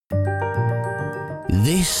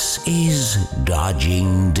This is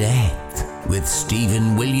Dodging Death with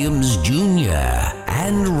Stephen Williams Jr.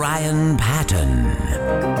 and Ryan Patton.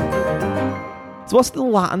 So what's the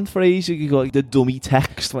Latin phrase you got, like the dummy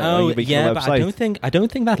text? When you make your but website? I don't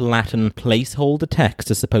think that Latin placeholder text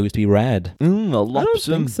is supposed to be read. Well, I don't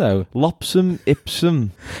think so. Lopsum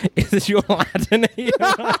ipsum. Is this your Latin here?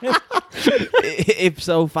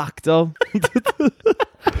 Ipso facto.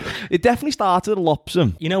 It definitely starts with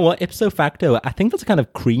lopsum. You know what? Ipso facto, I think that's a kind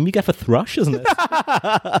of cream you get for thrush, isn't it?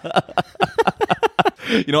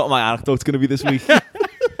 You know what my anecdote's going to be this week?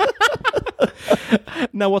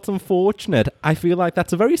 Now, what's unfortunate, I feel like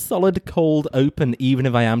that's a very solid cold open, even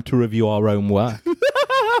if I am to review our own work.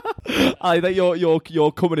 I think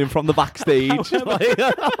you're coming in from the backstage.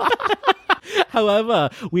 However,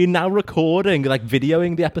 we're now recording, like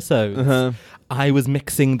videoing the episodes. Uh-huh. I was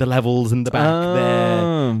mixing the levels in the back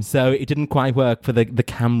there, so it didn't quite work for the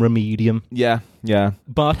camera medium. Yeah.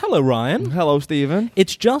 But hello, Ryan. Hello, Stephen.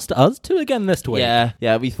 It's just us two again this week.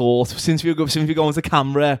 Yeah. We thought since we're going to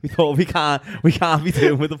camera, we thought we can't be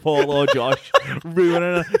doing with the Paul or Josh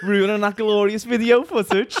ruining that glorious video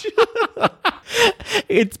footage.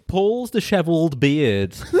 It's Paul's dishevelled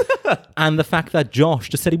beard and the fact that Josh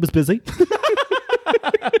just said he was busy.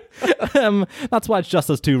 That's why it's just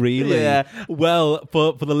us two, really. Yeah. Well,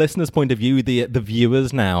 for the listeners' point of view, the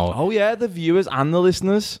viewers now. Oh yeah, the viewers and the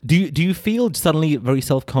listeners. Do you feel suddenly very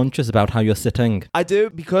self-conscious about how you're sitting? I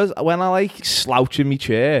do, because when I slouch in my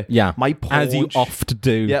chair, my paunch, as you oft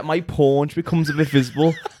do. Yeah, my paunch becomes a bit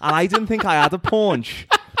visible, and I didn't think I had a paunch,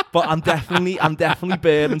 but I'm definitely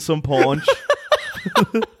bearing some paunch.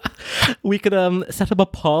 We could set up a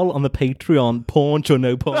poll on the Patreon, paunch or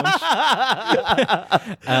no paunch.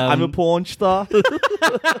 I'm a paunch star.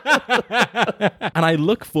 And I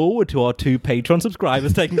look forward to our 2 Patreon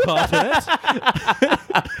subscribers taking part in it.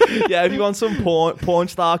 Yeah, if you want some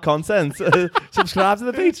paunch star content, subscribe to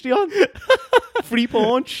the Patreon. Free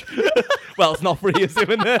paunch. Well, it's not free, is it?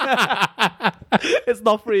 It's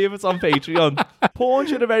not free if it's on Patreon.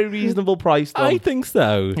 Paunch at a very reasonable price, though. I think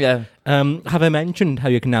so. Yeah. Have I mentioned how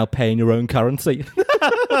you can now pay in your own currency?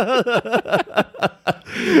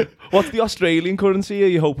 What's the Australian currency? Are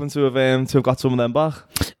you hoping to have got some of them back?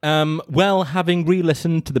 Well, having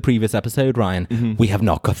re-listened to the previous episode, Ryan, we have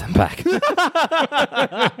not got them back.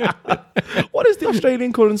 What is the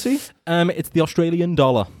Australian currency? It's the Australian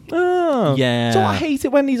dollar. Oh. Yeah. So I hate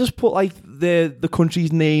it when they just put the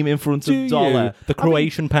country's name in front of dollar. The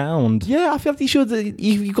Croatian pound. Yeah, I feel like they should.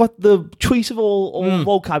 You got the choice of all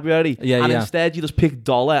vocabulary, and instead you just pick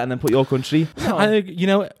dollar and then put your country.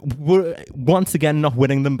 We're once again not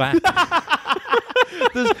winning them back.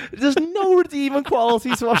 There's no redeeming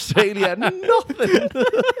quality to Australia. Nothing.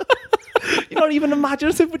 You're not even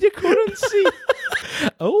imaginative with your currency.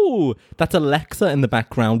 Oh, that's Alexa in the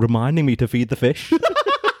background reminding me to feed the fish.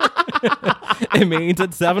 It means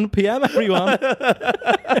it's 7 p.m, everyone.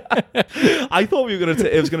 I thought it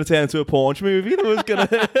was going to turn into a paunch movie. That was going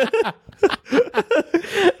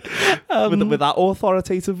to with that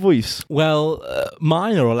authoritative voice. Well,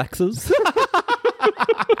 mine are Alexas.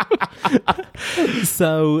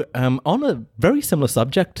 So, on a very similar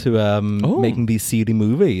subject to making these seedy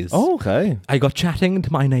movies. Oh, okay. I got chatting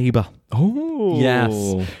to my neighbour. Oh.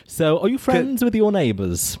 Yes. So, are you friends with your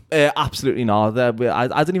neighbours? Absolutely not. I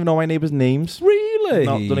don't even know my neighbours' names. Really?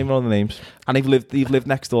 No, don't even know the names. And they've lived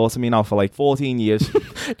next door to me now for 14 years.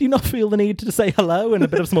 Do you not feel the need to say hello and a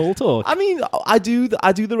bit of small talk? I mean, I do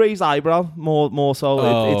the raised eyebrow more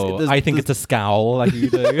so. I think it's a scowl like you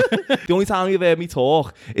do. The only time you've heard me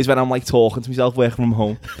talk is when I'm talking to myself working from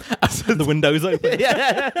home. The window's open.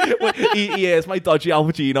 Yeah. He hears my dodgy Al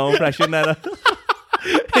Pacino impression then.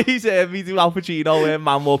 He's heard me do Al Pacino when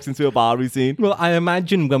man walks into a bar routine. Well, I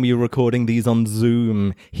imagine when we were recording these on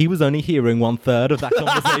Zoom, he was only hearing 1/3 of that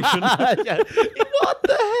conversation. Yeah. What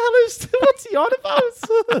the hell what's he on about?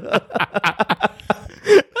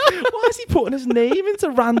 Why is he putting his name into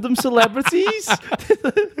random celebrities?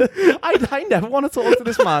 I never want to talk to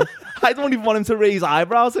this man. I don't even want him to raise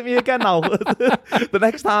eyebrows at me again now. The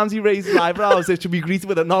next time he raises eyebrows, it should be greeted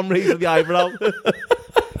with a non-raise of the eyebrow.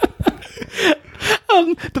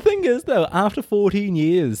 The thing is, though, after 14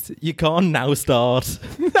 years, you can't now start.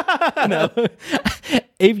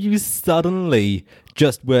 If you suddenly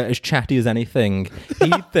just were as chatty as anything,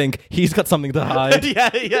 he'd think he's got something to hide.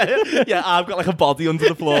 Yeah, I've got a body under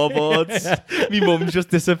the floorboards. My mum's just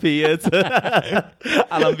disappeared. And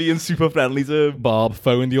I'm being super friendly to him. Bob,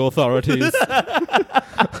 phone the authorities.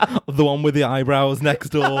 The one with the eyebrows next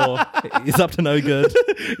door. He's up to no good.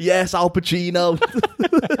 Yes, Al Pacino.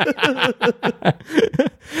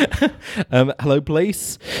 Hello,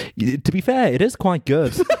 police. To be fair, it is quite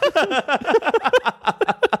good.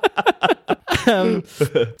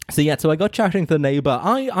 So I got chatting to the neighbour.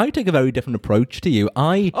 I take a very different approach to you.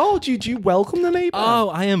 Oh, do you welcome the neighbour? Oh,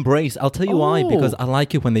 I embrace. I'll tell you why, because I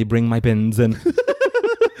like it when they bring my bins in.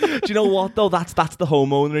 Do you know what though? That's the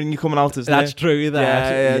homeowner in you coming out, isn't That's it? true. Yeah.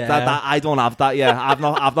 Yeah. That I don't have that. Yeah, I've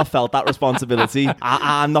not felt that responsibility.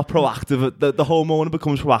 I'm not proactive. The homeowner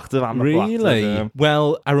becomes proactive. I'm not Really? proactive.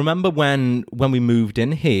 Well, I remember when we moved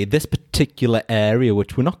in here, this particular area,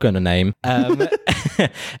 which we're not going to name,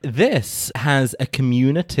 this has a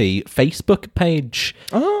community Facebook page.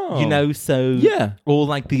 Oh, You know, so Yeah. all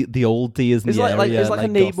like the oldies in It's the like area. it's like a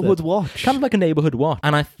neighbourhood watch. Kind of like a neighbourhood watch.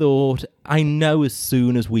 And I thought, I know as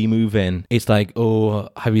soon as we move in, it's like, oh,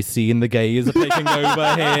 have you seen the gays are taking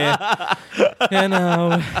over here? You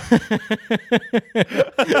know.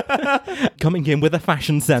 Coming in with a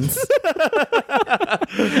fashion sense.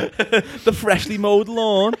 The freshly mowed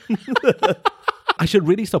lawn. I should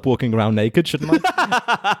really stop walking around naked, shouldn't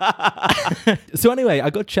I? So anyway, I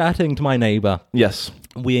got chatting to my neighbour. Yes.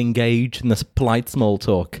 We engaged in this polite small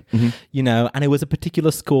talk, you know, and it was a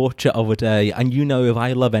particular scorcher of a day. And you know, if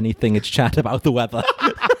I love anything, it's chat about the weather.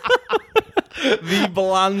 The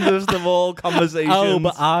blandest of all conversations. Oh,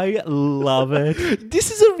 but I love it.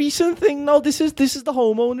 This is a recent thing. No, this is the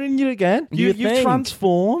homeowner in you again. You've think?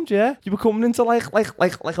 transformed. Yeah, you're becoming into like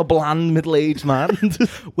a bland middle-aged man.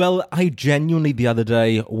 Well, I genuinely the other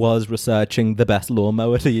day was researching the best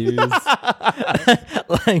lawnmower to use.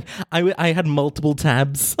 Like I had multiple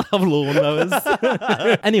tabs of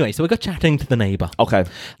lawnmowers. Anyway, so we got chatting to the neighbour. Okay.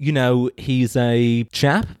 You know, he's a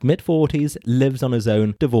chap, mid-40s, lives on his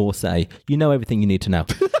own, divorcee. You know everything you need to know.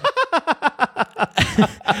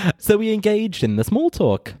 So we engaged in the small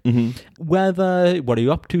talk. What are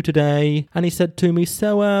you up to today? And he said to me,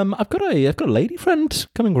 so I've got a lady friend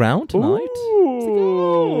coming round tonight.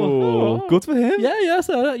 Ooh, good for him. Yeah.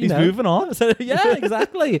 So He's moving on. So, yeah,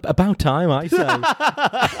 exactly. About time, I say.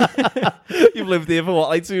 You've lived here for what,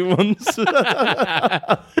 like 2 months?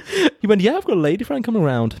 He went, yeah, I've got a lady friend coming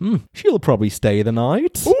around. She'll probably stay the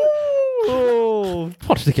night. Ooh.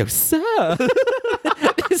 What did he go, sir?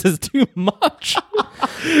 This is too much.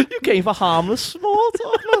 You came for harmless small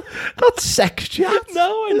talk, not sex chat.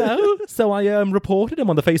 No, I know. So I reported him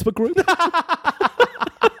on the Facebook group.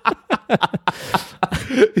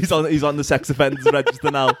 He's on the sex offenders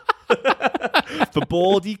register now. For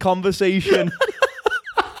bawdy conversation.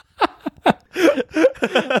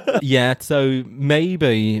 Yeah, so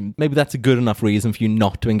maybe that's a good enough reason for you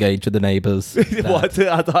not to engage with the neighbours. What?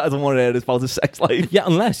 I don't want to hear this about his sex life. Yeah,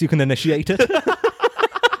 unless you can initiate it.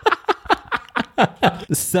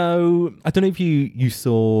 So I don't know if you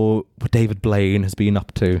saw what David Blaine has been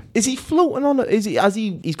up to. Is he floating on it?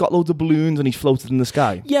 He's got loads of balloons and he's floated in the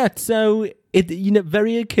sky? Yeah, so it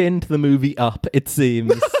very akin to the movie Up, it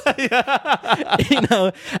seems. You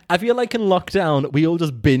know, I feel like in lockdown we all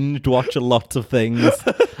just binge watch a lot of things.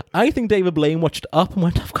 I think David Blaine watched Up and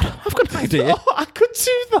went, I've got an idea. Oh, I could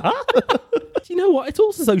do that. You know what? It's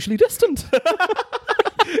also socially distant.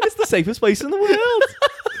 It's the safest place in the world.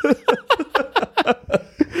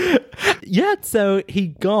 Yeah, so he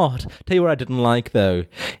got... Tell you what I didn't like, though.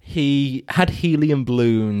 He had helium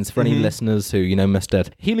balloons, for any listeners who, you know, missed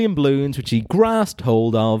it. Helium balloons, which he grasped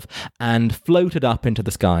hold of and floated up into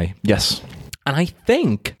the sky. Yes. And I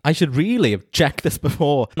think I should really have checked this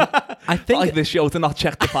before. I think... Like this show to not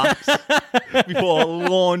check the facts before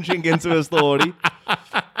launching into a story.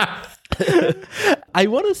 I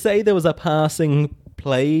want to say there was a passing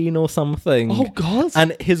plane or something. Oh, God.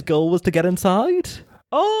 And his goal was to get inside.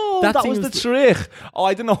 Oh, That that was the seems- trick. Oh,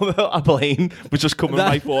 I didn't know about a plane was just coming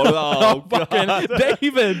right forward. Oh, Fucking God.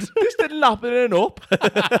 David. This didn't happen in Up.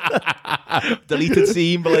 Deleted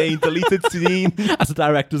scene, Blaine. Deleted scene. As a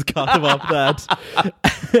director's cut of Up that.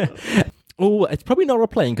 Oh, it's probably not a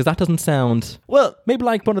plane because that doesn't sound... Well, Maybe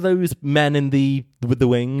like one of those men with the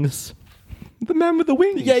wings. the man with the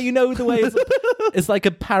wings. Yeah, you know the way it's like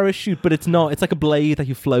a parachute, but it's not. It's like a blade that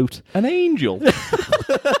you float. An angel.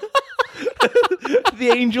 The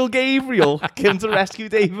angel Gabriel came to rescue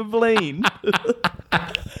David Blaine.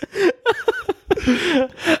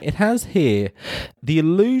 It has here, the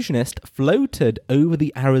illusionist floated over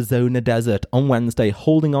the Arizona desert on Wednesday,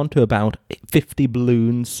 holding on to about 50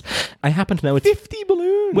 balloons. I happen to know it's 50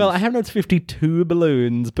 balloons. Well, I have known it's 52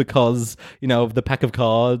 balloons because, you know, the pack of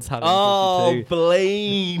cards had Oh, 52.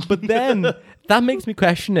 Blaine. But then That makes me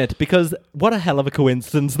question it, because what a hell of a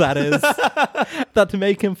coincidence that is. That to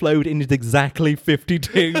make him float in exactly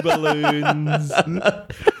 52 balloons.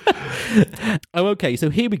 Oh, okay, so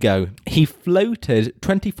here we go. He floated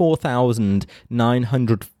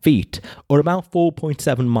 24,900 feet, or about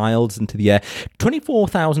 4.7 miles into the air.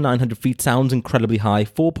 24,900 feet sounds incredibly high.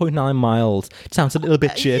 4.9 miles sounds a little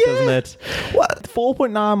bit shit, doesn't it? What?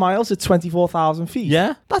 4.9 miles at 24,000 feet?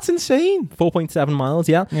 Yeah. That's insane. 4.7 miles,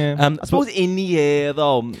 yeah. I suppose in the air,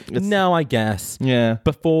 though. No, I guess. Yeah.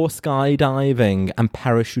 Before skydiving and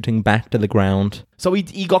parachuting back to the ground. So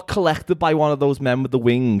he got collected by one of those men with the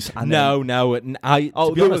wings. And No.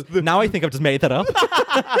 To be honest, now I think I've just made that up.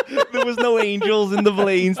 there was no angels in the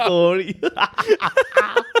plane story.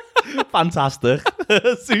 Fantastic.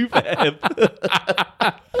 Superb.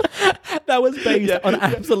 That was based on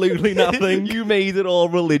absolutely nothing. You made it all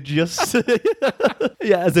religious.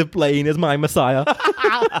 Yeah, as if Blaine is my messiah.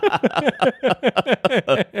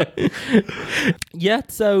 Yeah,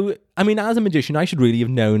 so, I mean, as a magician, I should really have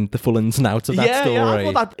known the full ins and outs of that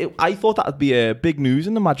story. I thought that'd be a big news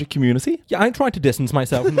in the magic community. Yeah, I tried to distance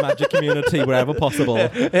myself from the magic community wherever possible.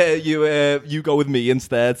 You go with me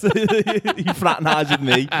instead. You fraternise with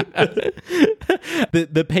me.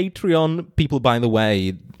 The Patreon people, by the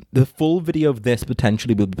way, the full video of this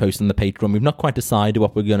potentially will be posted on the Patreon. We've not quite decided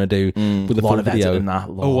what we're going to do with the full video. A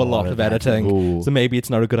lot of editing. Ooh. So maybe it's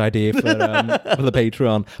not a good idea for the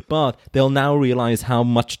Patreon. But they'll now realise how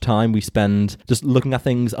much time we spend just looking at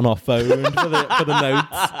things on our phone for the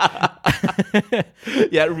notes.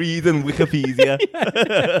 Yeah, reading Wikipedia.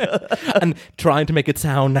 And trying to make it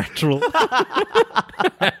sound natural.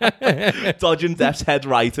 Dodging Death's head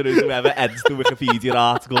writer is whoever edits the Wikipedia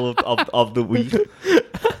article of the week.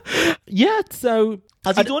 Yeah, so...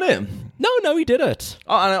 Has he done it? No, he did it.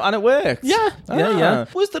 Oh, and it worked? Yeah.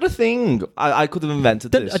 Was there a thing? I could have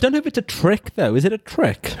invented this. I don't know if it's a trick, though. Is it a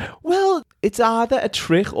trick? Well, it's either a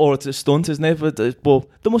trick or it's a stunt, isn't it? But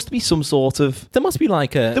there must be some sort of... There must be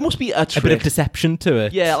like a trick. bit of deception to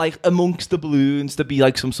it. Yeah, like amongst the balloons, there'd be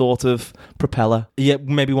like some sort of propeller. Yeah,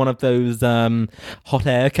 maybe one of those hot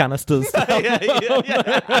air canisters. Yeah.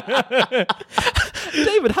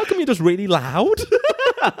 David, how come you're just really loud?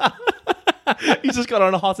 He's just got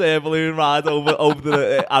on a hot air balloon ride over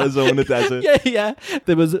the Arizona desert. Yeah.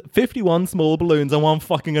 There was 51 small balloons and one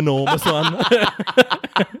fucking enormous one.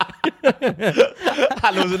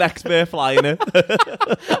 And there was an expert flying it.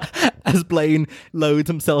 As Blaine loads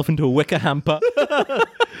himself into a wicker hamper.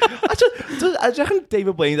 I reckon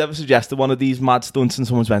David Blaine's ever suggested one of these mad stunts and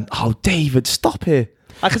someone's went, "Oh, David, stop it."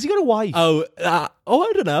 Because he got a wife. I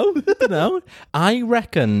don't know. I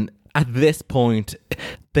reckon... At this point,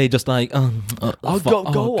 they just like, go on,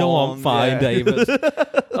 fine, yeah. David.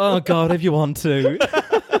 Oh God, if you want to.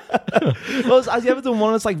 Well, has he ever done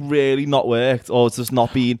one that's like really not worked, or it's just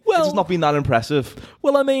not been that impressive?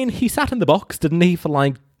 Well, I mean, he sat in the box, didn't he, for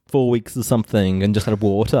like 4 weeks or something, and just had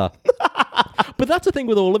water. But that's the thing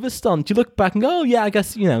with all of his stunts. You look back and go, oh yeah, I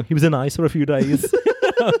guess he was in ice for a few days.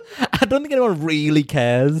 I don't think anyone really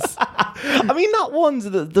cares. I mean, that one's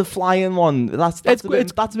the flying one. That's a bit more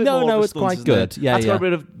it's quite stunt, good. Yeah, that's got a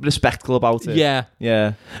bit of respectful about it. Yeah.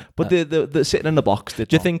 But the sitting in the box. Do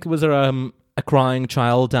you think was there a crying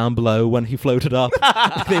child down below when he floated up?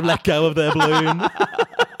 They let go of their balloon.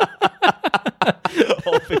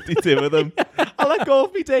 All 52 of them. I let go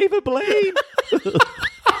of me, David Blaine.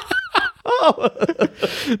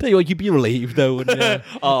 You'd be relieved though, wouldn't you?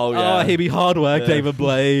 Oh yeah. Oh, he'd be hard work, David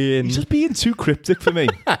Blaine. He's just being too cryptic for me.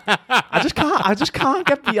 I just can't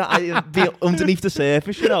get be underneath the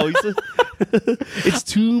surface, you know. It's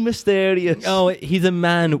too mysterious. Oh, he's a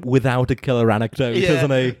man without a killer anecdote,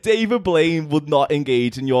 isn't he? David Blaine would not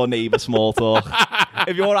engage in your neighbour small talk.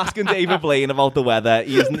 If you're asking David Blaine about the weather,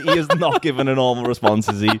 he is not giving a normal response,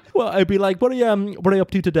 is he? Well, I'd be like, what are you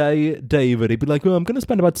up to today, David? He'd be like, I'm going to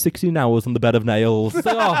spend about 16 hours on the bed of nails.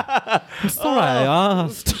 Like, I'm sorry I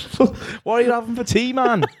asked. What are you having for tea,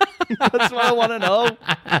 man? That's what I want to know.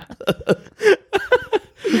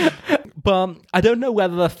 But I don't know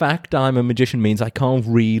whether the fact I'm a magician means I can't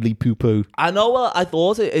really poo-poo. I know. Well, I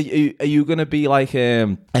thought, are you going to be like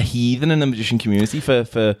a heathen in the magician community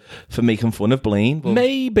for making fun of Blaine? But...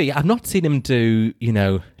 Maybe. I've not seen him do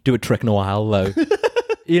a trick in a while, though.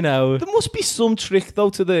 There must be some trick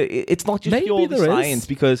though to it's not just purely science,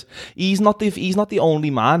 because he's not the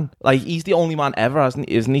only man. Like, he's the only man ever, isn't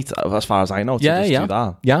he? As far as I know, to do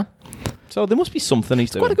that. Yeah. So there must be something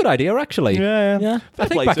he's doing. Quite a good idea, actually. Yeah. I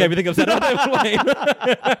take back everything I've said about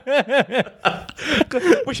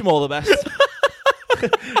Blaine. Wish him all the best.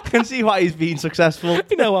 I can see why he's been successful.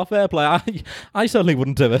 Fair play. I certainly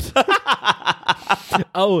wouldn't do it.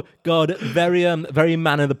 Oh God, very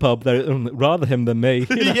man in the pub. There, rather him than me.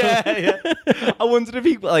 You know? Yeah. I wondered if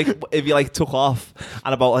he took off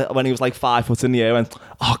and about when he was like 5 foot in the air, went,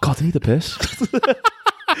 "Oh God, I need a piss."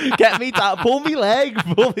 Get me down, pull me leg.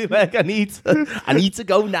 I need to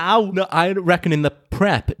go now. No, I reckon in the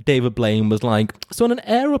prep, David Blaine was like, so when an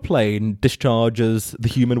aeroplane discharges the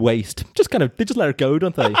human waste, they just let it go,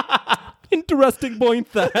 don't they? Interesting point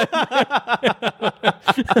there.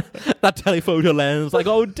 That telephoto lens, like,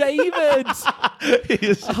 oh, David.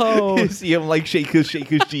 You see him like shake his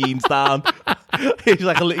jeans down. He's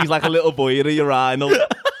like a little boy in a urinal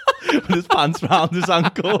with his pants round his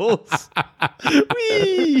ankles.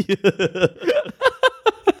 Whee!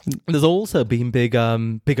 There's also been big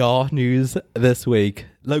art news this week.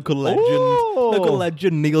 Local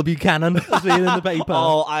legend Neil Buchanan has been in the paper.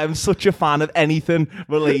 Oh, I am such a fan of anything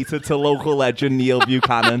related to local legend Neil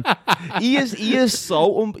Buchanan. He is so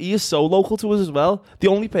local to us as well. The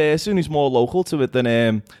only person who's more local to it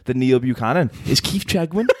than Neil Buchanan is Keith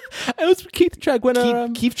Chegwin. It was Keith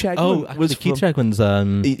Chegwin. Keith Chegwin. Oh, actually, Keith Chegwin's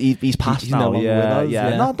he's passed he's now. No longer with us,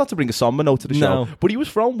 yeah. Not to bring a somber note to the show, but he was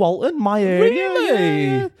from Walton, my area. Really?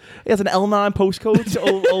 Yeah. He has an L9 postcode.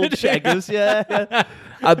 old Cheggers. Yeah.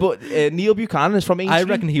 But Neil Buchanan is from Aintree. I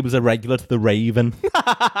reckon he was a regular to the Raven.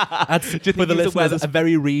 That's for the listeners, a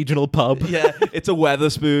very regional pub. Yeah, it's a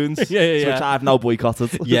Weatherspoons, which I've now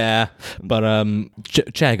boycotted. Yeah, but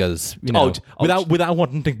Cheggers, without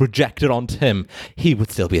wanting to project it onto him, he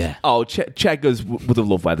would still be there. Oh, Cheggers would have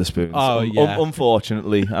loved Weatherspoons. Oh, yeah.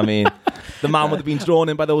 Unfortunately, I mean, the man would have been drawn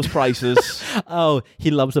in by those prices. Oh,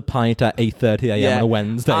 he loves a pint at 8:30 a.m. on a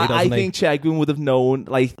Wednesday, doesn't I he? think Chegwin would have known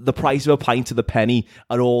like the price of a pint to the penny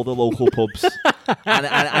at all the local pubs, so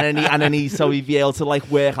he'd be able to like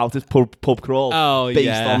work out his pub crawl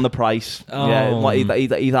based on the price. Oh. Yeah,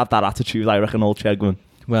 he'd have that attitude, I reckon, old Chegwin.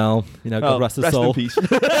 Well, God rest his soul. In peace. A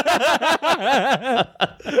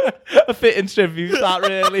fitting tribute, that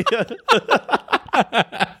really.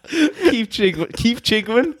 Keith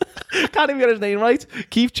Chegwin. Can't even get his name right.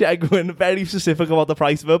 Keith Chegwin, very specific about the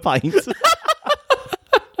price of a pint.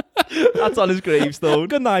 That's on his gravestone.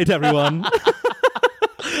 Good night, everyone.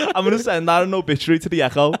 I'm going to send that an obituary to the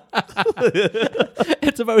Echo.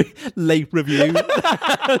 It's a very late review.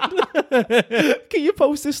 Can you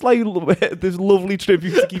post this this lovely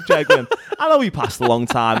tribute to Keith Chegwin? I know he passed a long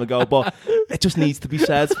time ago, but it just needs to be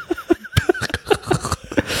said.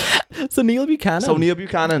 So Neil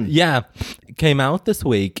Buchanan. Yeah. Came out this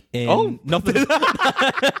week in nothing.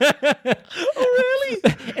 Oh, really?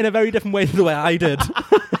 In a very different way to the way I did.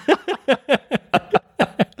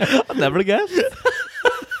 I'd never guessed.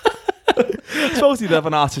 I suppose he'd have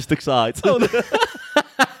an artistic side.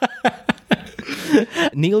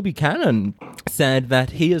 Neil Buchanan said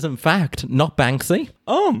that he is in fact not Banksy.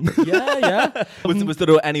 Yeah. Was there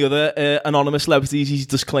any other anonymous celebrities he's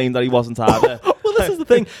just claimed that he wasn't either? Well, this is the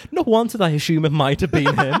thing. Not once did I assume it might have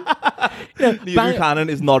been him. Neil Buchanan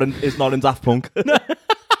is not in Daft Punk.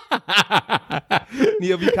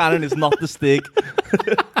 Neil Buchanan is not the Stig.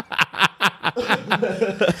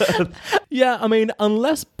 Yeah, I mean,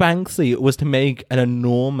 unless Banksy was to make an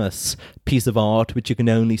enormous piece of art which you can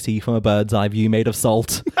only see from a bird's eye view made of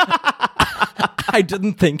salt, I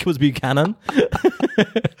didn't think it was Buchanan.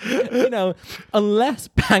 Unless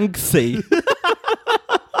Banksy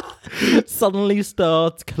suddenly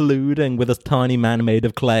starts colluding with this tiny man made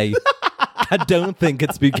of clay, I don't think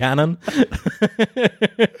it's Buchanan.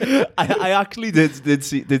 I actually did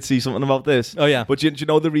see something about this. Oh yeah, but do you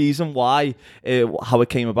know the reason why? How it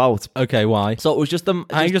came about? Okay, why? So it was just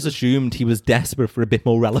I just assumed he was desperate for a bit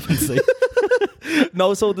more relevancy.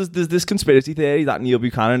 No, so there's this conspiracy theory that Neil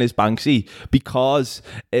Buchanan is Banksy because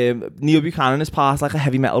Neil Buchanan is part of like a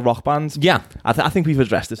heavy metal rock band. Yeah, I think we've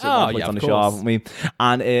addressed this at one point on the show, haven't we?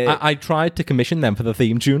 And I tried to commission them for the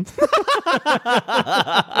theme tune.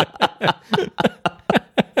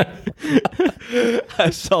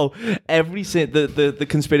 So the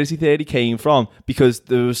conspiracy theory came from because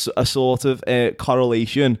there was a sort of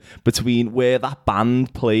correlation between where that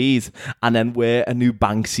band played and then where a new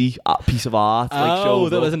Banksy piece of art showed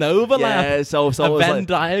there was an overlap. Yeah, so a Venn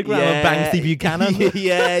diagram of Banksy Buchanan.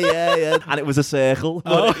 yeah, and it was a circle.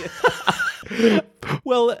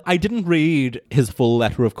 Well, I didn't read his full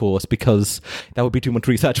letter, of course, because that would be too much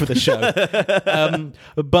research for the show.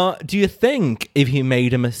 But do you think if he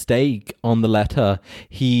made a mistake on the letter,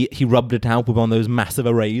 he rubbed it out with one of those massive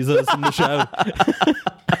erasers in the show?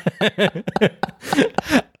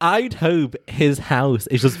 I'd hope his house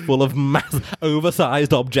is just full of massive,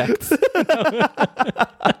 oversized objects.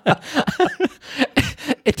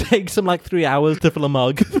 It takes him like 3 hours to fill a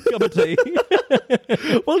mug. Cup of tea.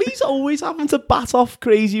 Well, he's always having to bat off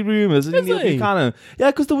crazy rumours. Is Neil he? Buchanan.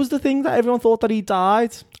 Yeah, because there was the thing that everyone thought that he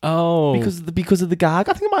died Oh. because of the gag.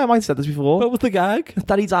 I think I might have said this before. What was the gag?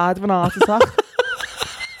 That he died of an heart attack.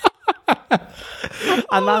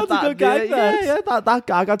 And that's a good gag, that. yeah, that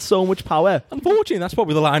gag had so much power. Unfortunately, that's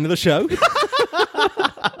probably the line of the show.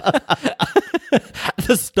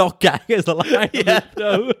 The stock gag is the line of the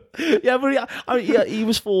show. Yeah, but he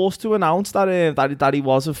was forced to announce that he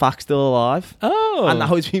was in fact still alive. Oh. And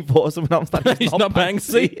now he's been forced to announce that He's not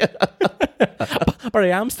Banksy. But I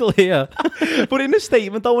am still here. But in a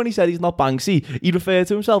statement, though, when he said he's not Banksy, he referred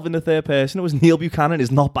to himself in the third person. It was Neil Buchanan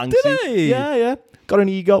is not Banksy. Did he? Yeah. Got an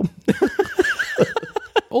ego.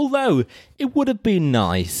 Although, it would have been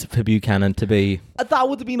nice for Buchanan to be... That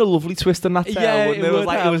would have been a lovely twist in that tale, Yeah, wouldn't it it? It was would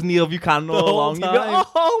like have. it was Neil Buchanan all whole along. You'd be like, time.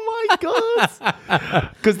 oh my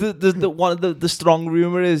god! Because the one of the strong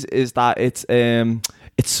rumor is that it's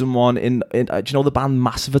someone in do you know the band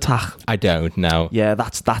Massive Attack? I don't know. Yeah,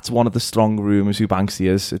 that's one of the strong rumors who Banksy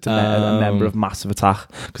is. It's a member of Massive Attack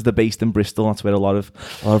because they're based in Bristol. That's where a lot of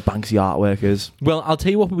Banksy artwork is. Well, I'll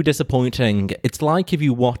tell you what would be disappointing. It's like if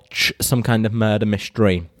you watch some kind of murder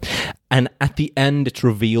mystery and at the end it's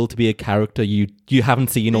revealed to be a character you haven't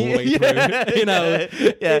seen all the way through. You know?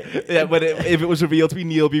 Yeah. When if it was revealed to be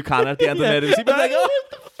Neil Buchanan at the end of the murder, you'd be like, oh,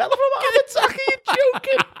 the fella from Massive Attack, are you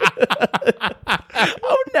joking? I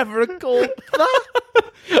would never have called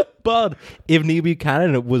that. But if Neil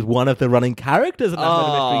Buchanan was one of the running characters in that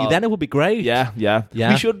murder mystery, then it would be great. Yeah. Yeah.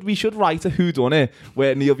 We should write a whodunit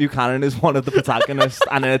where Neil Buchanan is one of the protagonists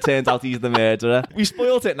and then it turns out he's the murderer. We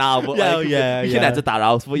spoiled it now, but we can edit that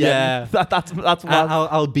out. But yeah. That's what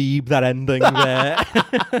I'll beep that ending there.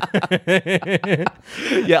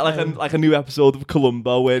 yeah, like a new episode of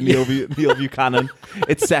Columbo where Neil Buchanan.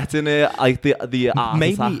 It's set in like the art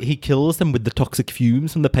Maybe attack. he kills them with the toxic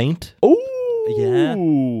fumes from the paint. Oh, Yeah.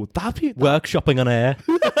 that'd be Workshopping on air.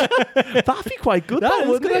 that'd be quite good. That is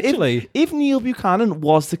wouldn't good, it? actually. If Neil Buchanan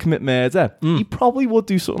was to commit murder, he probably would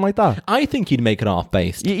do something like that. I think he'd make it art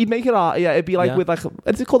based. He'd make it art. Yeah, it'd be like Yeah. with like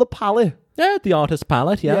is it called a palette? Yeah, the artist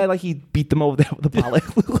palette. Yeah, Yeah, like he'd beat them over there with a palette.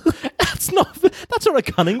 that's not a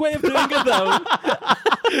cunning way of doing it though.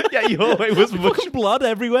 Yeah, your way was much Fucking blood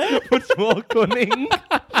everywhere. much more cunning.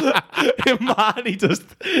 Man, he just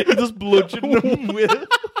bludgeoned him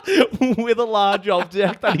with a large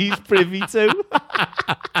object that he's privy to.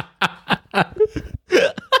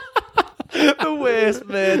 The worst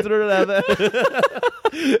murderer ever.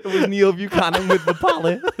 It was Neil Buchanan with the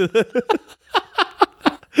palette.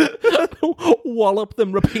 Wallop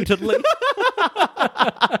them repeatedly.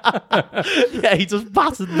 Yeah, he just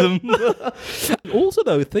battered them. Also,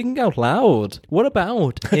 though, thinking out loud, what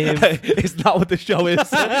about if... It's not what the show is.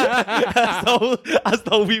 as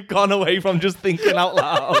though we've gone away from just thinking out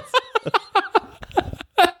loud.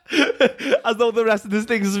 As though the rest of this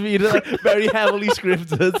thing has been very heavily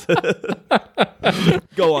scripted.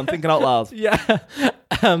 Go on, thinking out loud. Yeah.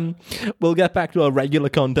 We'll get back to our regular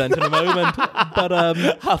content in a moment. But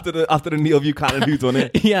After the Neil Buchanan who done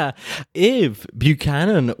it. yeah, if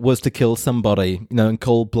Buchanan was to kill somebody, in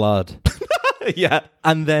cold blood, Yeah.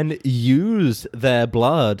 and then use their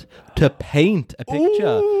blood to paint a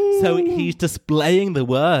picture, so he's displaying the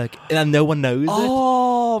work and no one knows it.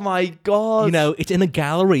 Oh my god. It's in a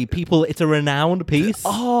gallery. It's a renowned piece.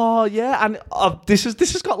 Oh yeah, and this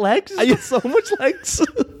has got legs. It's got so much legs.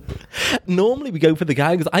 Normally we go for the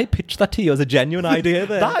guy because I pitched that to you as a genuine idea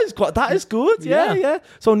there. That is good. Yeah, Yeah. yeah.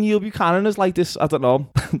 So Neil Buchanan is like this. I don't know.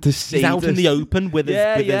 This He's out in the sadist. open with his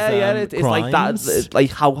It's like that. crimes. It's like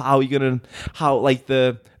how you gonna like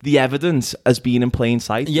the evidence has been in plain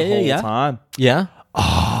sight the whole time. Yeah.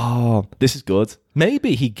 Oh, this is good.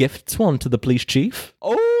 Maybe he gifts one to the police chief.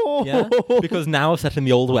 Oh, Yeah. Because now set in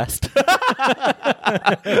the Old West.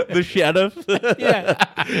 the sheriff.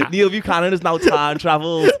 Yeah. Neil Buchanan has now time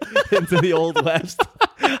travelled into the Old West,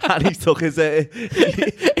 and he's took his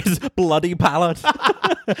His bloody palette.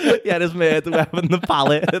 his murder weapon, the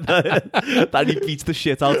pallet that he beats the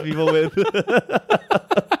shit out of people with.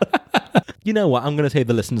 You know what? I'm going to say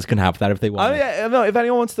the listeners can have that if they want. No, if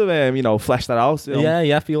anyone wants to, flesh that out,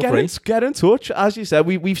 Yeah, feel free. Get in touch. As you said,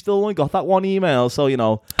 we've still only got that one email, so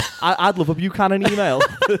I'd love a Buchanan email.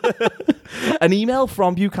 An email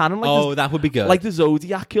from Buchanan, That would be good. like the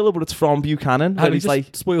Zodiac killer, but it's from Buchanan. How Where do you he's just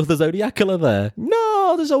like, spoil the Zodiac killer there?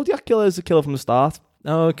 no, the Zodiac killer is the killer from the start.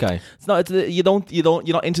 Oh, okay. It's not. You're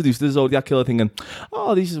not introduced to the Zodiac Killer thinking,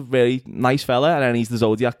 oh, this is a very nice fella, and then he's the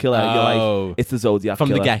Zodiac Killer. Oh. You're like, it's the Zodiac From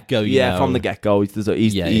Killer. the get-go, Yeah, from the get-go. He's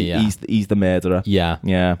the murderer. Yeah.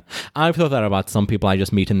 Yeah. I've thought that about some people I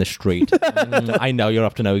just meet in the street. I know you're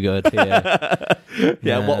up to no good here.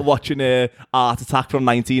 Watching Art Attack from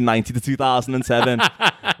 1990 to 2007.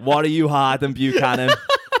 What are you, Harden Buchanan?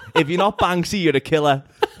 If you're not Banksy, you're a killer.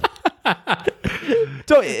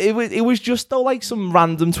 So it was just though like some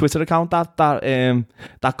random Twitter account that got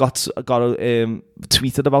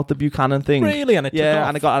tweeted about the Buchanan thing. Really, and it took off?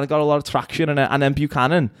 and it got a lot of traction, and then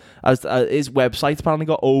Buchanan, as his website apparently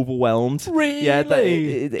got overwhelmed. Really,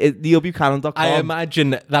 NeilBuchanan.com. I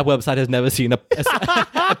imagine that website has never seen a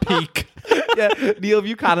peak. Yeah,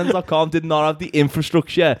 NeilBuchanan.com did not have the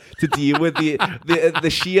infrastructure to deal with the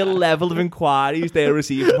sheer level of inquiries they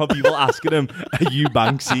received from people asking him, "Are you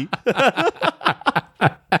Banksy?"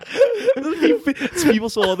 People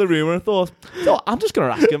saw the rumor and thought, "No, I'm just going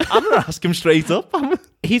to ask him. I'm going to ask him straight up."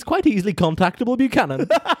 He's quite easily contactable, Buchanan.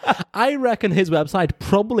 I reckon his website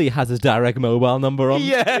probably has his direct mobile number on.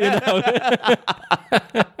 Yeah,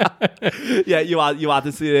 yeah. You add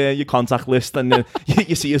it to your contact list, and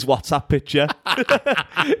you see his WhatsApp picture.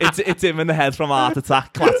 It's him in the head from Art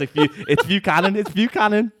Attack. Classic view. It's Buchanan. It's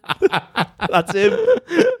Buchanan. That's him.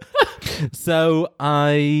 So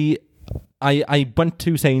I went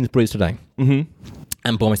to Sainsbury's today. Mm-hmm.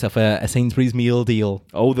 And bought myself a Sainsbury's meal deal.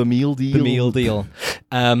 Oh, the meal deal. The meal deal.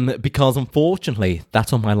 Because unfortunately,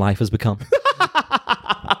 that's what my life has become.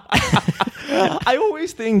 I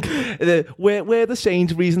always think where the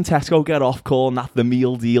Sainsbury's and Tesco get off calling that the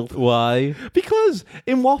meal deal. Why? Because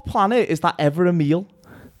in what planet is that ever a meal?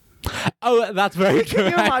 Oh, that's very true.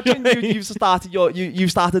 Can you imagine you've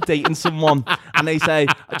started dating someone and they say,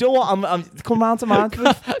 "Do you know what? I'm come round to mine.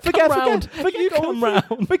 Forget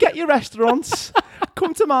your restaurants.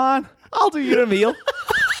 Come to mine. I'll do you a meal."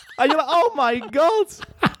 And you're like, "Oh my god,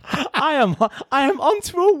 I am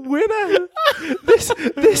onto a winner.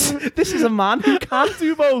 This is a man who can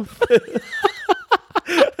do both."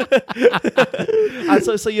 And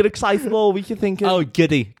so you're excited all week. You're thinking, "Oh,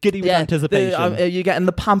 giddy with anticipation." You're getting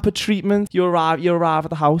the pamper treatment. You arrive at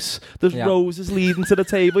the house. There's roses leading to the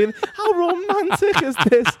table. How romantic is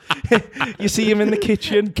this? You see him in the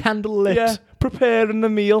kitchen, candle lit, preparing the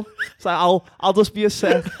meal. It's like, I'll just be a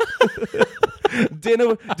sec.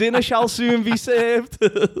 Dinner shall soon be served.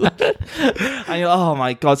 And you're, oh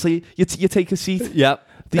my god! So you take a seat. Yep.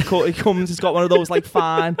 He comes. He's got one of those like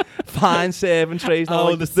fine serving trays.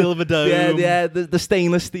 Now, like, the silver dome. Yeah, the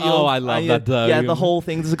stainless steel. Oh, I love that dome. Yeah, the whole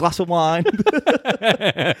thing. There's a glass of wine.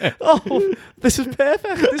 Oh, this is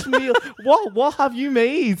perfect. This meal. What have you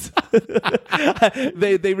made?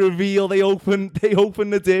 They reveal. They open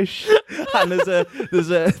the dish, and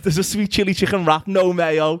there's a sweet chili chicken wrap, no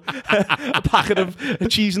mayo, a packet of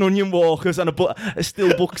cheese and onion walkers, and a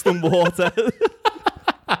still Buxton water.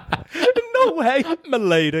 No way,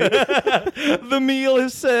 milady. The meal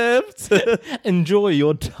is served. Enjoy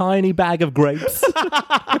your tiny bag of grapes.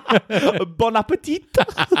 Bon appetit.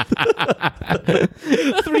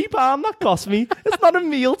 £3 that cost me. It's not a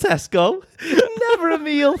meal, Tesco. Never a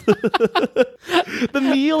meal. The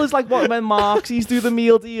meal is like when Marxies do the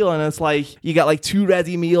meal deal, and it's like you get like 2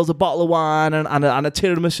 ready meals, a bottle of wine, and a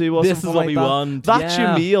tiramisu or this something is what like we that. want. That's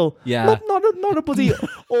your meal. Yeah. Not a bloody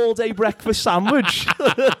all-day breakfast sandwich.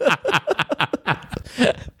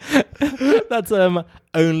 That's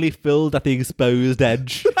only filled at the exposed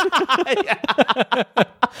edge.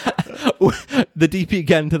 The deeper you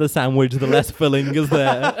get into the sandwich, the less filling is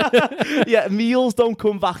there. Yeah, meals don't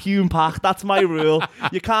come vacuum packed. That's my rule.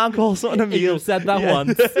 You can't call something a meal. You've said that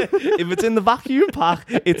once. If it's in the vacuum pack,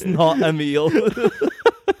 it's not a meal.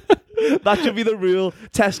 That should be the rule.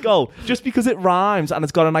 Tesco, just because it rhymes and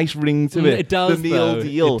it's got a nice ring to it. It does. The meal though.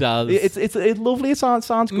 deal. It does. It's lovely. It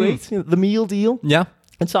sounds great. The meal deal. Yeah.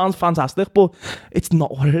 It sounds fantastic, but it's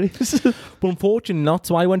not what it is. But unfortunately not,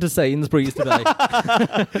 so I went to Sainsbury's today.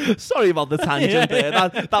 Sorry about the tangent there.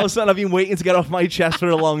 That was something I've been waiting to get off my chest for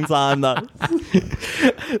a long time.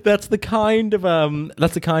 That's the kind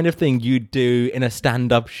of thing you do in a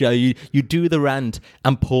stand-up show. You do the rant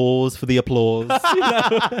and pause for the applause. You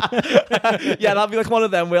know? Yeah, that'd be like one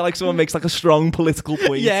of them where like someone makes like a strong political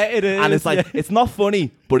point. Yeah, it is. And it's like, it's not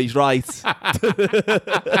funny, but he's right.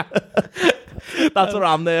 That's what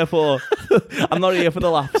I'm there for. I'm not here for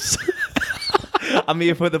the laughs. I'm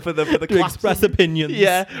here for the claps express opinions.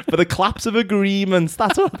 Yeah, for the claps of agreements.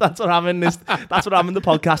 That's what I'm in this. That's what I'm in the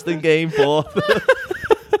podcasting game for.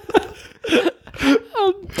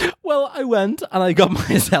 Well, I went and I got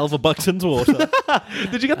myself a Buxton's water.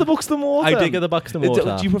 Did you get the Buxton water? I did get the Buxton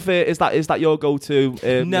water. Do you prefer? Is that your go-to?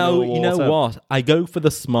 No, you know water? what? I go for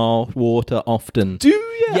the smart water often. Do you?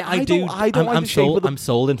 Yeah, I do. I don't like I'm the shape sold. of the. I'm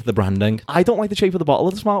sold into the branding. I don't like the shape of the bottle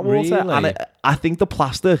of the smart water, Really? and I think the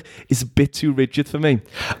plastic is a bit too rigid for me.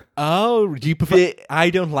 Oh, do you prefer?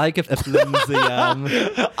 I don't like a flimsy.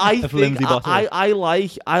 I think flimsy bottle. I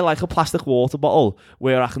like a plastic water bottle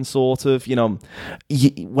where I can sort of,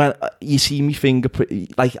 when you see me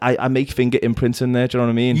fingerprint, like I make finger imprints in there. Do you know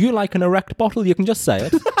what I mean? You like an erect bottle? You can just say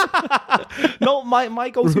it. No, my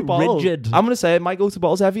go-to bottle. Rigid. I'm gonna say it, my go-to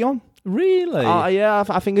bottle is Evian. Really? Yeah,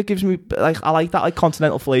 I think it gives me I like that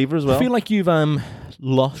continental flavour as well. I feel like you've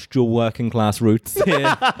lost your working class roots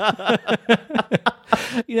here.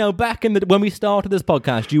 Back in when we started this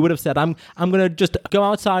podcast, you would have said, "I'm gonna just go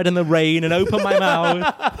outside in the rain and open my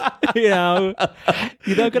mouth."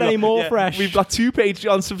 You don't get any more fresh. We've got 2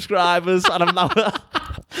 Patreon subscribers, and I'm now.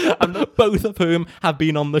 Both of whom have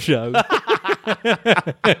been on the show.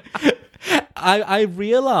 I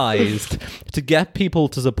realised to get people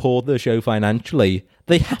to support the show financially,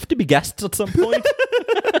 they have to be guests at some point.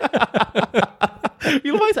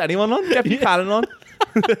 You invite anyone on? Get Buchanan on.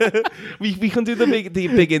 we can do the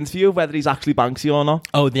big interview of whether he's actually Banksy or not.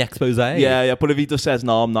 Oh, the expose. Yeah. But if he just says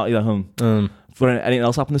no, I'm not. For anything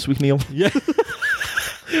else happened this week, Neil? Yeah.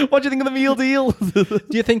 What do you think of the meal deal? Do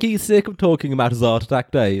you think he's sick of talking about his heart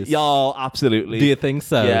attack days? Yeah, absolutely. Do you think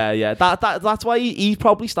so? Yeah. That's why he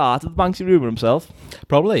probably started the Banksy rumour himself.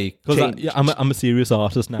 Probably. Because I'm a serious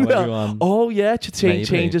artist now, everyone. Oh, yeah, to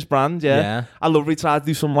change his brand, yeah. I love he tried to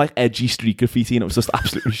do some edgy street graffiti and it was just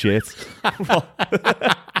absolutely shit.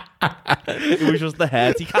 It was just the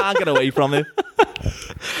head. He can't get away from it.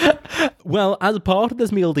 Well, as part of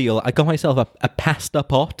this meal deal, I got myself a pasta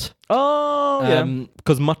pot. Oh, yeah.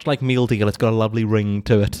 Because much like meal deal, it's got a lovely ring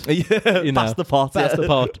to it. Yeah, pasta pot. Pasta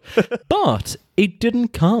pot. But it didn't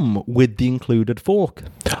come with the included fork.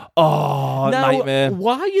 Oh, now, nightmare.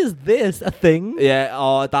 Why is this a thing?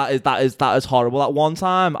 Yeah, that is horrible. At one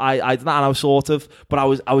time, I did that, and I was sort of, but I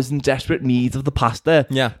was in desperate need of the pasta.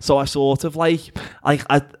 Yeah. So I sort of I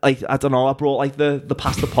don't know. I brought the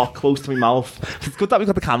pasta pot close to my mouth. It's good that we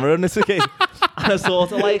got the camera in this again. And I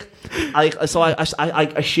sort of I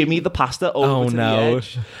shimmied the pasta over to the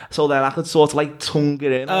edge, so then I could sort of tongue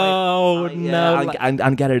it in.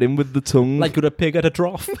 And get it in with the tongue, like with a pig at a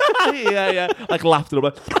trough. yeah, laughed it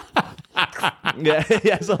up.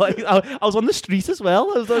 yeah. So I was on the street as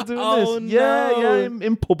well. I was doing this. Yeah,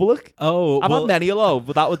 in public. Oh, I've had many a low,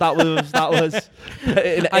 but that was.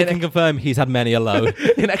 I can confirm he's had many a low.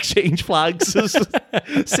 In exchange flags,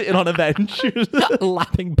 sitting on a bench,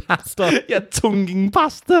 lapping pasta. Yeah, tonguing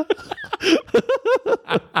pasta.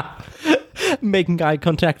 Making eye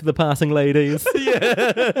contact with the passing ladies.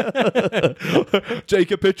 Yeah.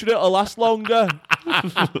 Jacob, picture it, it'll last longer.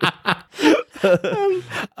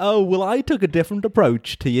 Oh, well, I took a different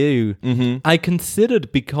approach to you. Mm-hmm. I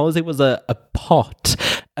considered, because it was a pot,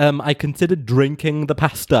 I considered drinking the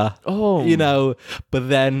pasta. Oh. But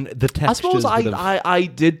then the textures. I suppose I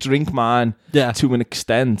did drink mine to an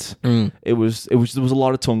extent. There was a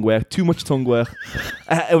lot of tongue work, too much tongue work.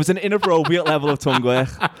 It was an inappropriate level of tongue work.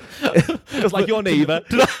 It was like your neighbour.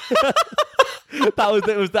 It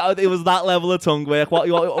was that level of tongue work. What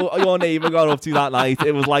your neighbour got up to that night,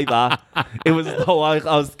 it was like that. It was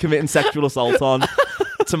I was committing sexual assault on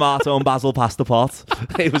tomato and basil pasta pot.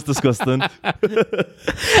 It was disgusting.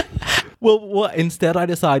 Well, what instead I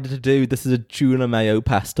decided to do, this is a tuna mayo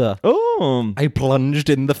pasta. Oh. I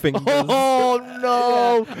plunged in the fingers. Oh,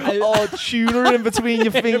 no. Tuna in between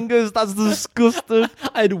your fingers. That's disgusting.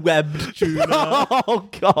 I'd webbed tuna. Oh,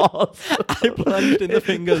 God. I plunged in the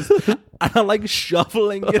fingers and I'm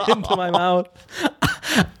shoveling it into my mouth.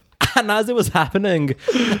 And as it was happening,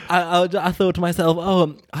 I thought to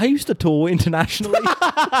myself, I used to tour internationally.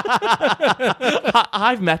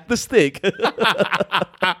 I've met the stick.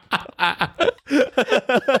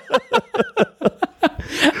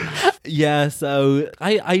 Yeah, so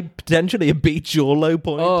I potentially beat your low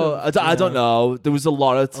point. I don't know. There was a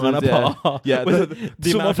lot of someone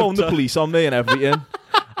phoned the police on me and everything.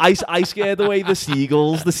 I scared away the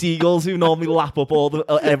seagulls. The seagulls who normally lap up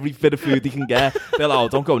every bit of food they can get. They're like,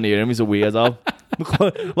 don't go near him. He's a weirdo.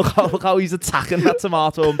 Look how he's attacking that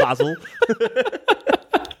tomato and basil.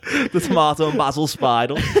 The tomato and basil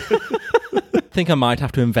spiral. I think I might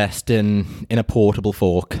have to invest in a portable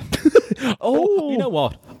fork. Oh, you know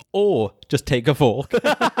what? Or just take a fork.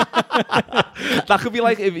 That could be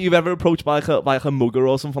like if you've ever approached by like a mugger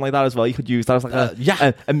or something like that as well. You could use that as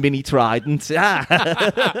like a mini trident. Yeah.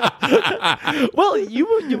 Well,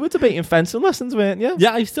 you were debating fencing lessons, weren't you?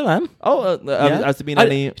 Yeah, I still am. Oh, has there been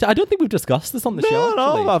any? I don't think we've discussed this on the show.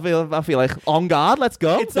 No, I feel like on guard. Let's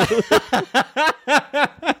go.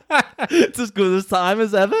 It's as good as time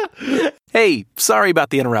as ever. Hey, sorry about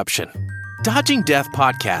the interruption. Dodging Death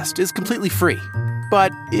podcast is completely free.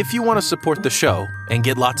 But if you want to support the show and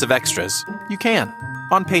get lots of extras, you can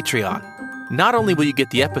on Patreon. Not only will you get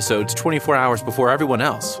the episodes 24 hours before everyone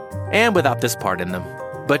else, and without this part in them,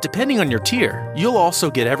 but depending on your tier, you'll also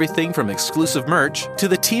get everything from exclusive merch to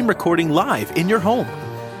the team recording live in your home.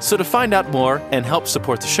 So to find out more and help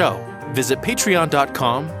support the show, visit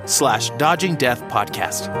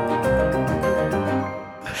patreon.com/dodgingdeathpodcast.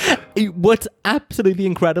 What's absolutely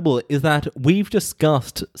incredible is that we've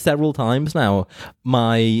discussed several times now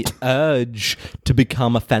my urge to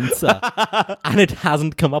become a fencer, and it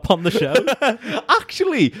hasn't come up on the show.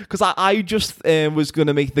 Actually, because I just was going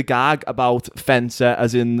to make the gag about fencer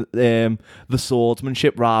as in the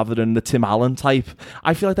swordsmanship rather than the Tim Allen type.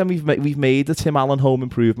 I feel like then we've made the Tim Allen Home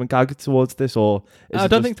Improvement gag towards this, or I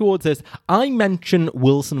don't think towards this. I mention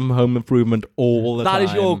Wilson from Home Improvement all the time. That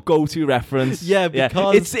is your go-to reference. Yeah,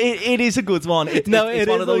 because it is a good one. It's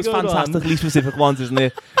one of those fantastically specific ones, isn't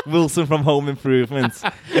it? Wilson from Home Improvement.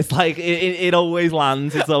 It's like it always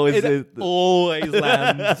lands. It's always always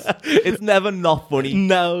lands. It's never not funny.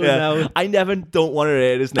 No. I never don't want to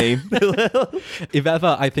hear his name. If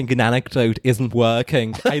ever I think an anecdote isn't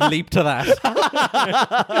working, I leap to that.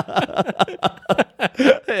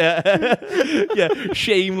 Yeah.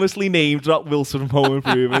 Shamelessly name drop Wilson from Home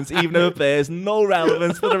Improvements, even though it bears no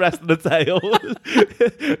relevance to the rest of the tale.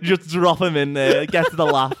 Just drop him in there, get to the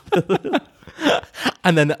laugh.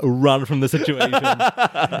 And then run from the situation.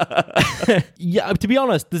 Yeah, to be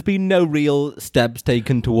honest, there's been no real steps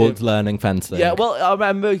taken towards learning fencing. Yeah, well, I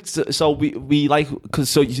remember, so we like, because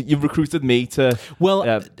so you recruited me to...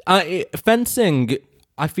 Well, fencing,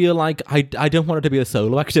 I feel like I don't want it to be a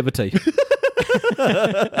solo activity.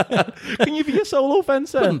 Can you be a solo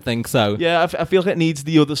fencer? I don't think so. Yeah, I feel like it needs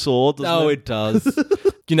the other sword, doesn't it? It does.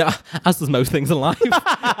 You know, as does most things in life.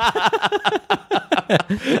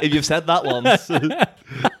 If you've said that once.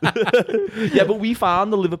 Yeah, but we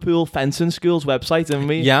found the Liverpool Fencing School's website, didn't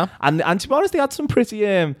we? Yeah. And to be honest, they had some pretty...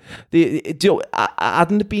 hadn't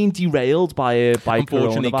it been derailed by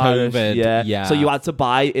Unfortunately, coronavirus? COVID. Yeah. So you had to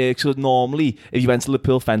buy... so normally, if you went to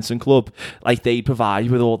Liverpool Fencing Club, like, they'd provide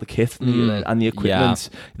you with all the kit and the equipment,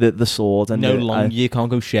 the sword. And no longer, you can't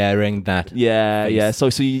go sharing that. Yeah. So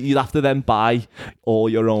you'd have to then buy all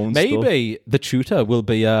your own stuff. Maybe the tutor will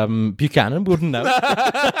be Buchanan, wouldn't know.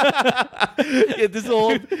 Yeah, this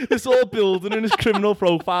all building in his criminal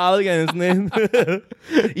profile again, isn't it?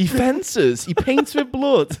 He fences. He paints with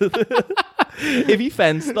blood. If he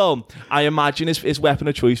fenced, though, I imagine his weapon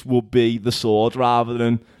of choice would be the sword rather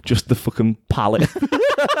than just the fucking pallet.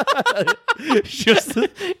 Just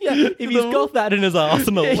if he's got that in his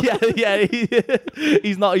arsenal. Yeah.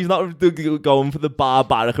 He's not going for the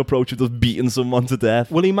barbaric approach of just beating someone to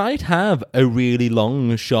death. Well, he might have a really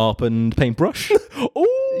long, sharpened paintbrush.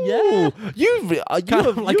 Oh, yeah. You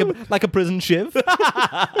like a prison shiv.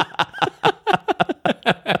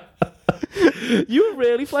 You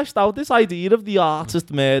really fleshed out this idea of the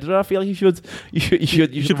artist murderer. I feel like you should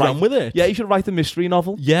run with it. Yeah, you should write a mystery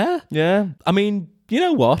novel. Yeah. I mean, you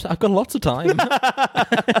know what? I've got lots of time.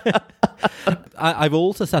 I've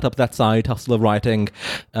also set up that side hustle of writing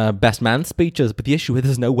best man speeches, but the issue is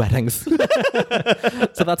there's no weddings.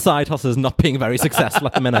 So that side hustle is not being very successful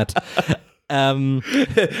at the minute.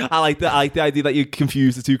 I like the idea that you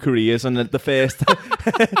confuse the two careers, and the first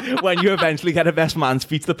when you eventually get a best man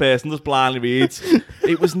speech, the person just blindly reads,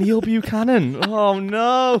 "It was Neil Buchanan." Oh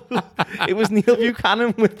no, it was Neil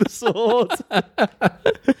Buchanan with the sword.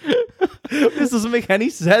 This doesn't make any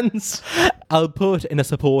sense. I'll put in a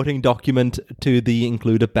supporting document to the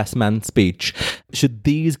included best man speech. Should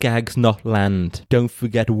these gags not land, don't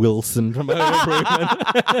forget Wilson from Home Improvement.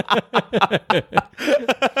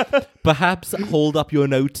 Perhaps hold up your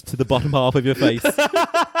notes to the bottom half of your face.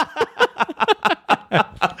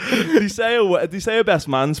 They say a best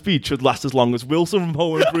man speech should last as long as Wilson from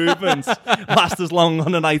Home Improvement last as long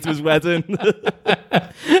on the night of his wedding.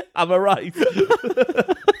 Am I right?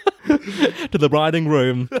 To the briding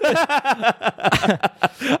room.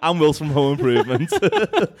 I'm Wilson from Home Improvement.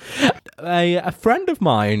 A friend of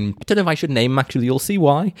mine, I don't know if I should name him actually, you'll see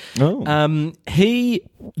why. Oh. He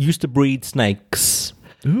used to breed snakes.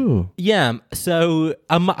 Ooh. Yeah, so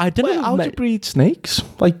I don't know. How do you breed snakes?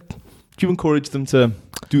 Like, Do you encourage them to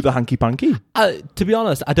do the hanky-panky? To be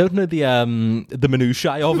honest, I don't know the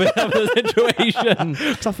minutiae of it, of the situation.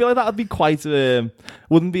 Because I feel like that would be quite...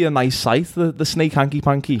 wouldn't be a nice sight, the snake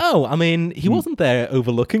hanky-panky. Oh, I mean, he wasn't there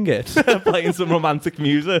overlooking it. Playing some romantic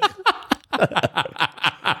music.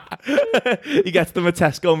 He gets them a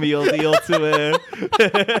Tesco meal deal to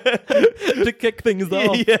kick things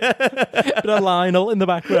off. Yeah. Bit of Lionel in the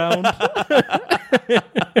background.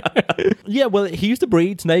 Yeah, well, he used to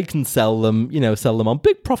breed snakes and sell them on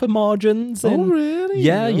big profit margins. Oh, really?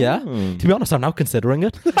 Yeah, yeah. To be honest, I'm now considering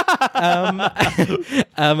it.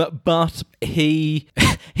 But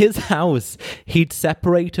his house, he'd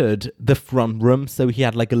separated the front room, so he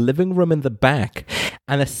had like a living room in the back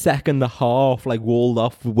and a second half like walled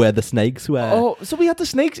off where the snakes were. Oh, so we had the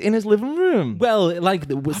snakes in his living room? Well, like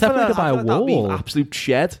separated by a wall. That'd be an absolute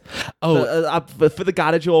shed. Oh, for the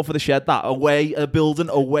garage or for the shed, a building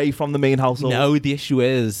away from the main household. No, the issue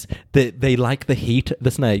is that they like the heat,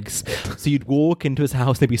 the snakes. So you'd walk into his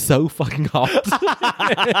house, they'd be so fucking hot.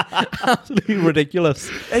 Absolutely ridiculous.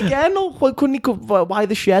 Again, why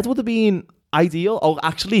the shed would have been ideal? Oh,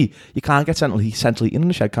 actually, you can't get central heating in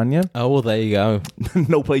the shed, can you? Oh, well, there you go.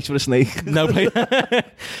 No place for a snake. No place.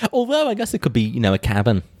 Although, I guess it could be, a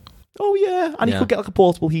cabin. Oh, yeah. And you could get like a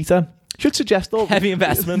portable heater. Should suggest though. Heavy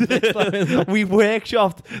investment. We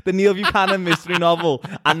workshopped the Neil Buchanan mystery novel,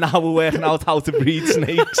 and now we're working out how to breed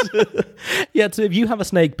snakes. Yeah, so if you have a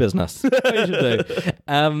snake business, what you should do.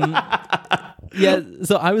 Yeah,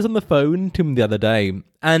 so I was on the phone to him the other day,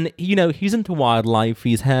 and he's into wildlife.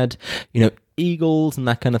 He's had eagles and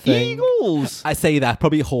that kind of thing. Eagles? I say that,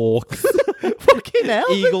 probably hawks. Fucking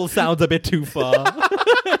hell. Eagle sounds a bit too far.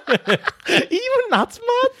 Even that's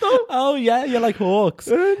mad though. Oh yeah, you're like hawks.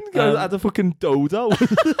 Had a fucking dodo.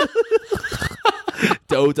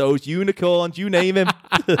 Dodos, unicorns, you name him.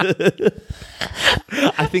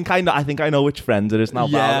 I think I know which friend it is now.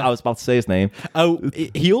 Yeah. I was about to say his name. Oh,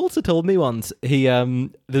 he also told me once there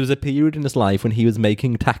was a period in his life when he was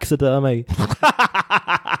making taxidermy.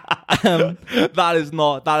 That is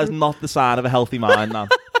not the sign of a healthy mind, man.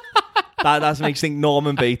 That makes me think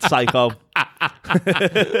Norman Bates, psycho.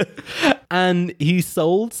 And he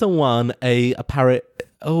sold someone a parrot.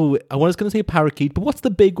 Oh, I was going to say a parakeet, but what's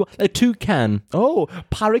the big one? A toucan. Oh,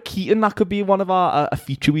 parakeet, and that could be one of our a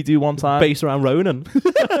feature we do one time. Based around Ronan.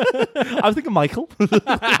 I was thinking Michael.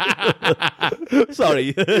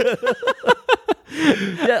 Sorry.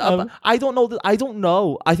 Yeah, I don't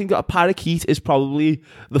know. I think a parakeet is probably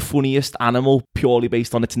the funniest animal purely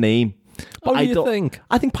based on its name. What do you think?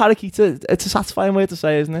 I think parakeet, it's a satisfying way to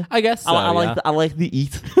say, isn't it? I guess so, I like the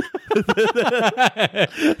eat.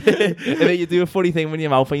 You do a funny thing with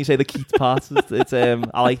your mouth when you say the keat part. It's I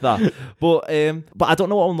like that. But I don't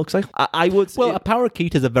know what one looks like. I would. Well, a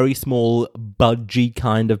parakeet is a very small, budgy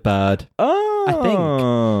kind of bird. Oh, I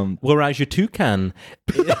think. Whereas your toucan.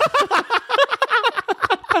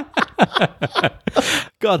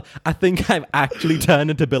 God, I think I've actually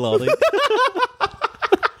turned into Bill Oddie.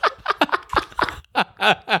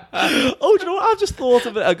 Oh, do you know what? I've just thought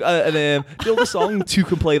of it. The song "Two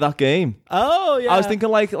Can Play That Game." Oh yeah. I was thinking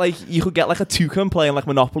like you could get like a toucan playing like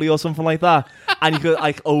Monopoly or something like that, and you could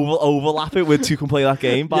like overlap it with "Two Can Play That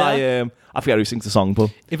Game" by I forget who sings the song, but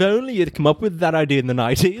if only you'd come up with that idea in the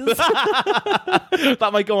 90s.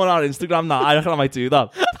 That might go on our Instagram now. I reckon I might do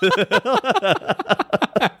that.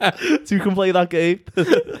 Two Can Play That Game.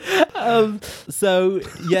 So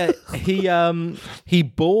yeah, he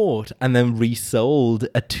bought and then resold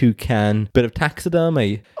a toucan bit of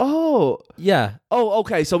taxidermy. Oh yeah. Oh,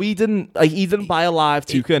 okay. So he didn't buy a live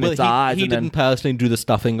toucan. It died. He didn't personally do the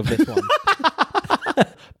stuffing of this one.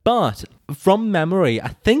 But from memory, I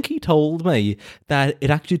think he told me that it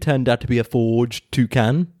actually turned out to be a forged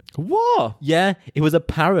toucan. What? Yeah, it was a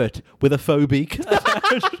parrot with a faux beak.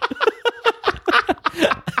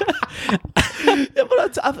 Yeah,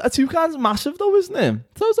 but a toucan's massive though, isn't it?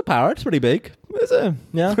 So is a parrot. It's pretty big. Is it?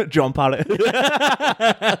 Yeah. John Parrott.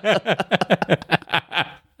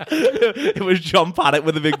 It was John Parrott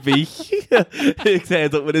with a big beak. He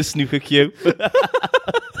turned up with his snooker cue.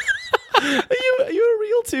 Are you a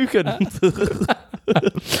real toucan?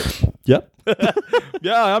 Yep.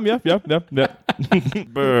 Yeah, I am. Yep.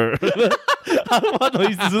 Brr. What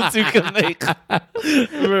noise does a toucan make?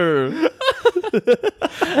 Brr.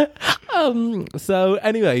 So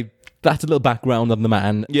anyway, that's a little background on the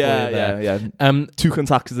man. Yeah, for you there. yeah. Toucan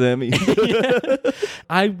taxidermy.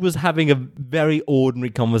 I was having a very ordinary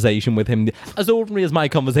conversation with him, as ordinary as my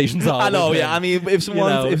conversations are. I know, with yeah. him. I mean, if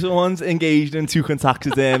someone's engaged in toucan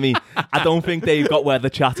taxidermy, I don't think they've got weather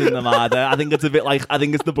chat in them either. I think it's a bit like, I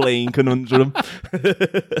think it's the Blaine conundrum.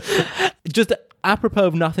 Just apropos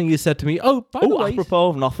of nothing, you said to me, "Oh, by the way, apropos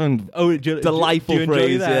of nothing. oh, Delightful do you enjoy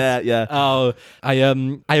phrase. that? Yeah. Oh, I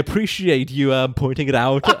appreciate you pointing it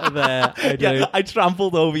out there. I do. Yeah, I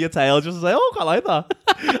trampled over your tail just to say, oh, I like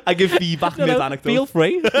that. I give feedback No, mid-anecdote. feel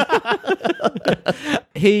free.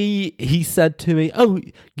 He said to me, "Oh,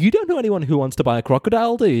 you don't know anyone who wants to buy a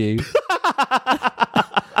crocodile, do you?"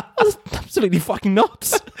 That's absolutely fucking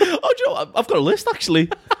nuts. Oh, do you know what? I've got a list, actually.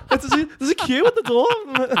 There's a queue at the door.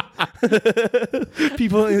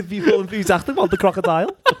 people enthusiastic about the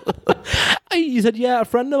crocodile. He said, "Yeah, a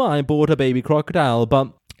friend of mine bought a baby crocodile,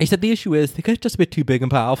 but." He said the issue is they get just a bit too big and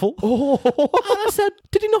powerful. Oh. And I said,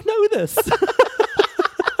 did he not know this?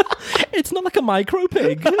 It's not like a micro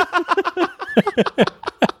pig.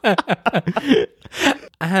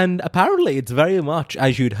 And apparently it's very much,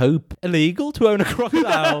 as you'd hope, illegal to own a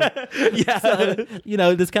crocodile. Yeah. So,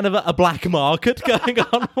 there's kind of a black market going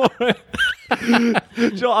on for it. Do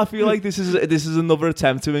you know, I feel like this is another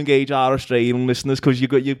attempt to engage our Australian listeners, because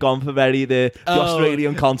you've gone for very the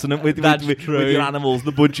Australian continent with your animals,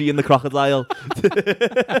 the budgie and the crocodile.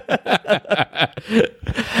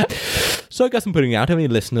 So I guess I'm putting it out. How many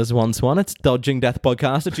listeners wants one? It's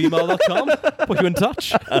dodgingdeathpodcast@gmail.com. Put you in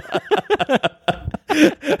touch.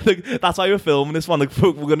 Look, that's why we're filming this one. Like,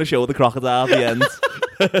 we're going to show the crocodile at the end.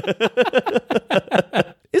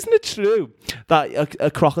 Isn't it true that a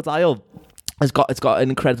crocodile it's got an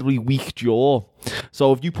incredibly weak jaw?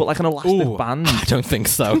 So if you put like an elastic band, I don't think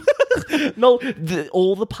so. No,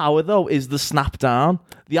 all the power though is the snap down.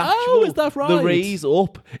 The actual, is that right? The raise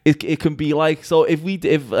up, it can be like, so if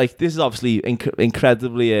like, this is obviously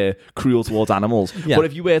incredibly cruel towards animals. Yeah. But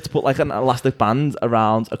if you were to put like an elastic band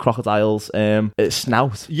around a crocodile's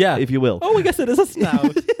snout, Yeah, if you will. Oh, I guess it is a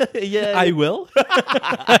snout. Yeah, I will.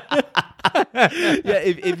 Yeah,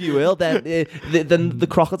 if you will, then the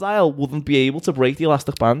crocodile wouldn't be able to break the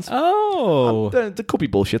elastic bands. Oh. There could be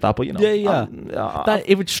bullshit that, but Yeah. That,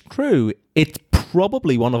 if it's true, it's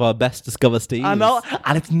probably one of our best Discover Steves. I know,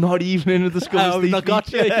 and it's not even in the Discover Steve. I've not got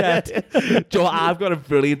you yet. Joe, I've got a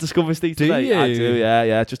brilliant Discover Steve Do today. you? I do,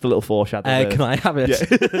 yeah. Just a little foreshadow. Can I have it?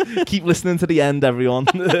 Yeah. Keep listening to the end, everyone.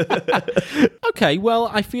 Okay, well,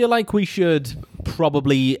 I feel like we should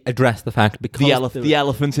probably address the fact because the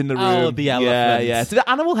elephant in the room. Oh, the elephant. Yeah. It's an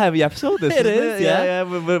animal-heavy episode, this, It isn't is, it? yeah.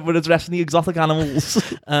 We're addressing the exotic animals.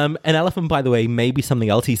 an elephant, by the way, may be something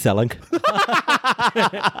else he's selling.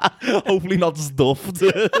 Hopefully not stuffed.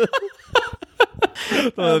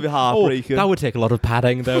 That'd be heartbreaking. That would take a lot of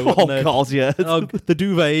padding, though. Oh, wouldn't it? God, yeah. Oh, the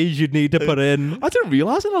duvets you'd need to put in. I didn't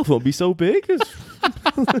realise an elephant would be so big. It's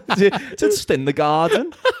just in the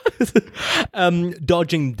garden.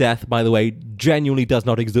 Dodging death, by the way, genuinely does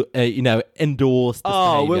not endorse this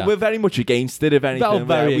behavior. We're very much against it, if anything.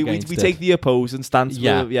 We take the opposing stance.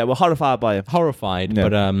 Yeah. We're horrified by it. Horrified, Yeah.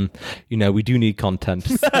 but we do need content.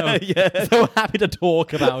 So, so we're happy to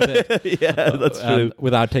talk about it. Yeah, that's true.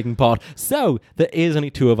 Without taking part. So there is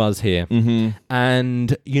only two of us here,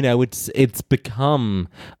 and it's become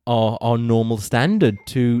our normal standard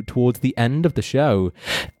towards the end of the show.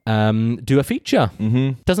 Do a feature.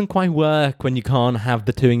 Doesn't quite work when you can't have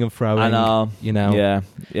the toing and froing. I know. Yeah.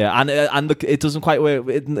 And it doesn't quite work.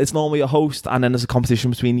 It's normally a host, and then there's a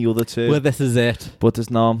competition between the other two. Well, this is it. But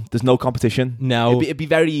there's no competition. No. It'd be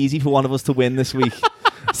very easy for one of us to win this week.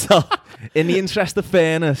 So, in the interest of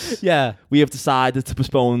fairness, we have decided to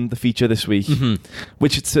postpone the feature this week,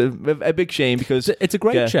 which it's a big shame, because It's a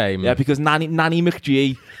great shame. Yeah, because Nanny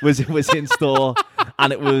McGee was in store,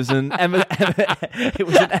 and it was an Emma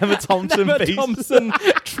Thompson Emma based. Thompson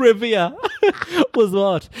trivia was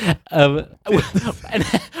what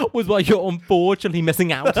was what you're unfortunately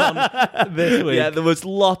missing out on this week. Yeah, there was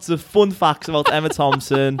lots of fun facts about Emma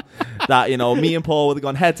Thompson that me and Paul would have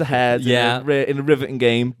gone head to head in a riveting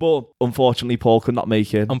game, but unfortunately Paul could not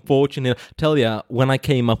make it. Unfortunately, tell you, when I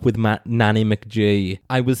came up with Nanny McGee,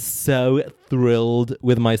 I was so thrilled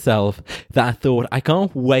with myself that I thought, I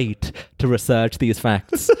can't wait to research these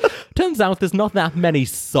facts. Turns out there's not that many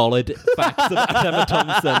solid facts about Emma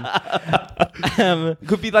Thompson.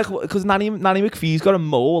 Could be like, because Nanny McPhee's got a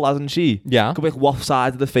mole, hasn't she? Yeah. Could be like, what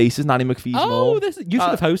side of the face is Nanny McPhee's mole? You should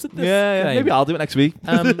have hosted this. Yeah, game. maybe I'll do it next week.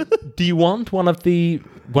 Do you want one of the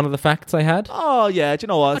facts I had? Oh yeah, do you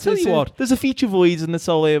know what? I'll tell you what. There's a feature void, and it's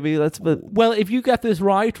all Well, if you get this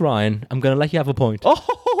right, Ryan, I'm going to let you have a point.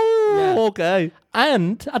 Oh, okay.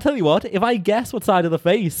 And I'll tell you what, if I guess what side of the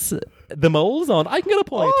face the mole's on, I can get a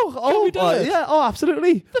point. Can we do it? yeah,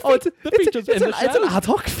 absolutely. feature's in the it's an show. ad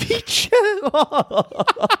hoc feature.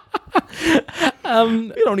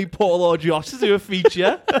 You don't need Paul or Josh to do a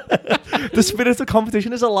feature. The spirit of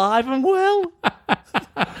competition is alive and well.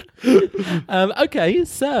 Okay,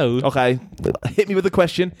 so Okay, hit me with the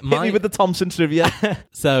question. Hit me with the Thompson trivia.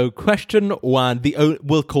 question one.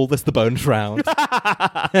 We'll call this the bonus round.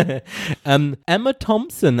 Emma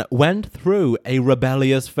Thompson went through a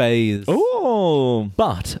rebellious phase. Oh,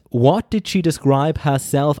 But what did she describe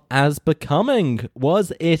herself as becoming?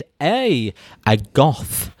 Was it A, a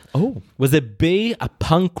goth? Oh. Was it B, a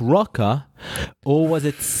punk rocker? Or was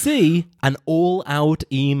it C, an all-out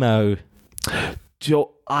emo?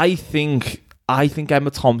 Joe, I think Emma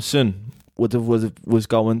Thompson would have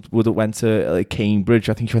went to Cambridge.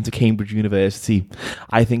 I think she went to Cambridge University.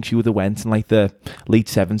 I think she would have went in like the late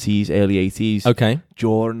 70s, early 80s. Okay.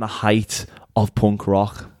 During the height of punk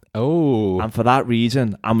rock. Oh, And for that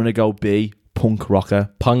reason, I'm going to go B, punk rocker.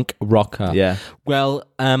 punk rocker. Yeah. Well,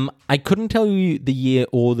 I couldn't tell you the year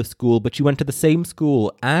or the school, but she went to the same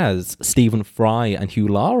school as Stephen Fry and Hugh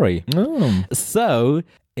Laurie. Oh. So,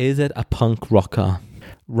 is it a punk rocker?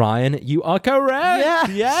 Ryan, you are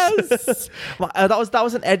correct. Yes. Well, that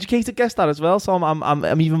was an educated guess that as well, so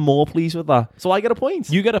I'm even more pleased with that. So I get a point.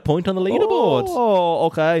 You get a point on the leaderboard. Oh,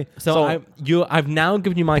 okay. So I've now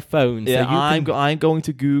given you my phone. Yeah, so you can... I'm going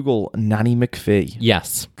to Google Nanny McPhee.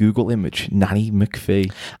 Yes. Google image Nanny McPhee.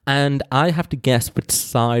 And I have to guess which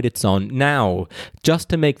side it's on. Now, just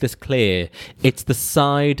to make this clear, it's the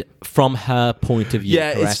side from her point of view.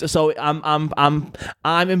 Yeah, correct? so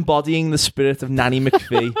I'm embodying the spirit of Nanny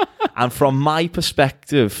McPhee. And from my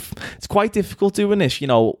perspective, it's quite difficult doing this,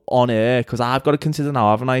 on air, because I've got to consider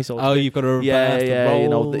now, haven't I? So you've got to reverse the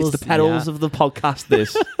roles. it's the perils of the podcast.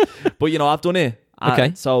 This, but I've done it.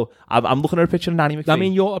 Okay. So I'm looking at a picture of Nanny McPhee. I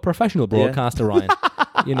mean, you're a professional broadcaster, Ryan.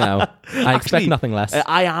 I expect Actually, nothing less.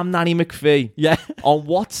 I am Nanny McPhee. Yeah. On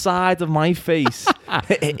what side of my face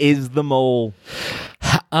is the mole?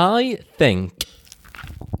 I think,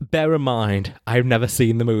 bear in mind, I've never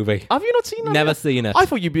seen the movie. Have you not seen that? Never seen it. I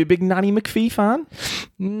thought you'd be a big Nanny McPhee fan.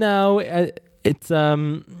 No, it's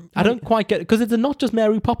I don't quite get it because it's not just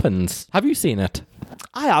Mary Poppins. Have you seen it?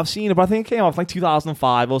 I have seen it, but I think it came off like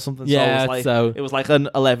 2005 or something. Yeah, so it was like an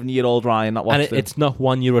 11-year-old Ryan that watched And it's not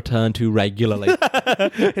one you return to regularly.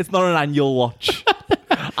 It's not an annual watch.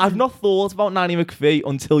 I've not thought about Nanny McPhee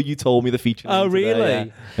until you told me the feature. Oh, name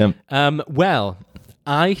today, really? yeah. Well,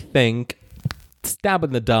 I think, stab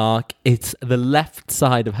in the dark, it's the left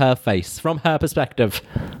side of her face from her perspective.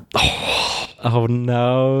 Oh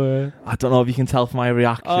no. I don't know if you can tell from my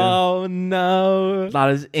reaction. Oh no.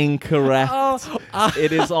 That is incorrect.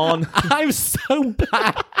 It is on. I'm so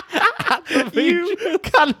bad. You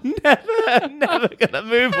can never gonna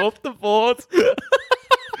move up the board.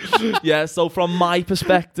 Yeah, so from my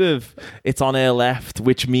perspective, it's on her left,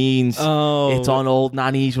 which means it's on old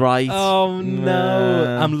Nanny's right. Oh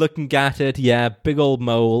no. I'm looking at it. Yeah, big old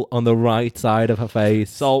mole on the right side of her face.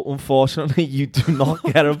 So unfortunately, you do not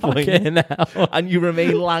get a point, and you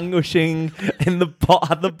remain languishing at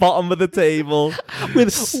the bottom of the table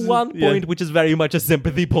with 1 point, which is very much a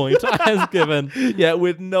sympathy point I was given. Yeah,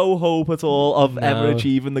 with no hope at all of ever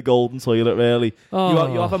achieving the golden toilet. Really,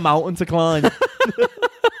 you have a mountain to climb.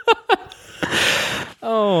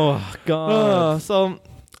 Oh God! So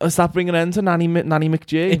does that bring an end to Nanny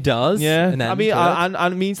McG? It does. Yeah. An end I mean, to it.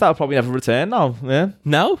 and it means that'll probably never return now. Yeah.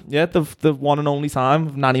 No. Yeah. The one and only time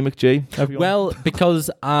of Nanny McG. Everyone. Well, because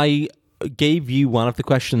I gave you one of the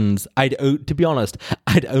questions, to be honest,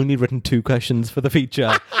 I'd only written 2 questions for the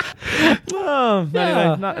feature.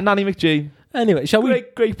 Anyway, Nanny McG. Anyway, shall we?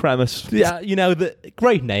 Great premise. Yeah, the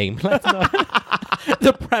great name. Let's not.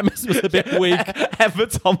 The premise was a bit weak. Emma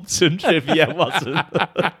Thompson trivia wasn't.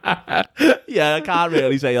 Yeah, I can't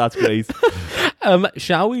really say that's great.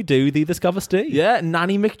 Shall we do the Discover Steve? Yeah,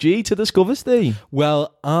 Nanny McG to Discover Steve.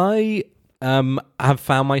 Well, I have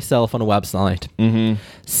found myself on a website.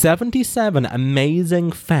 77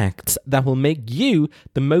 amazing facts that will make you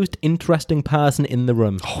the most interesting person in the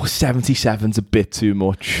room. Oh, 77's a bit too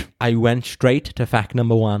much. I went straight to fact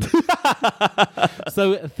number 1.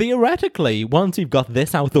 So theoretically, once you've got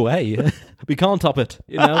this out the way, we can't top it,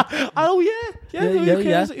 Oh yeah.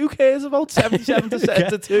 Who cares about 77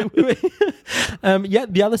 to 2? Yeah,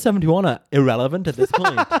 the other 71 are irrelevant at this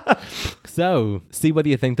point. So, see whether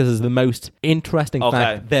you think this is the most interesting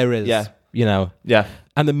fact there is. Yeah. Yeah.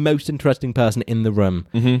 And the most interesting person in the room.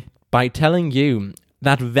 By telling you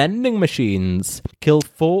that vending machines kill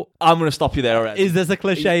I'm going to stop you there already. Is this a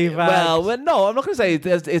cliche fact? Well, no, I'm not going to say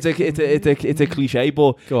it's a cliche,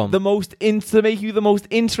 but Go on. to make you the most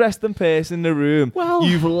interesting person in the room, Well-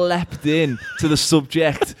 you've leapt in to the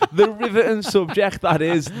subject, the riveting subject that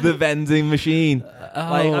is the vending machine.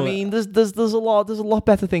 Like, I mean, there's a lot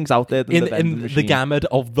better things out there than the vending in machine. the gamut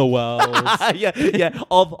of the world.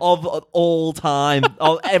 of all time,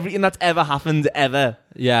 of everything that's ever happened ever.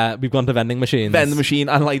 Yeah, we've gone to vending machines. Vending machine,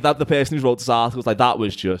 and like that, the person who wrote this article was like, that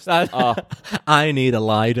was just. I need a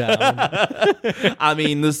lie down. I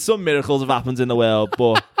mean, there's some miracles have happened in the world,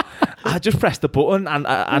 but I just pressed the button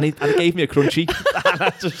and it gave me a crunchy, and I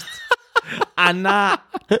just. And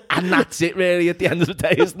that's it really at the end of the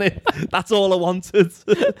day, isn't it? That's all I wanted.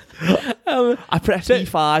 I pressed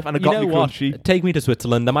E5 and I got me crunchy. Take me to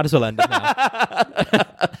Switzerland. I might as well end it now.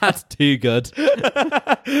 That's too good.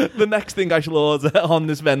 The next thing I shall order on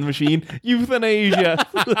this vending machine, euthanasia.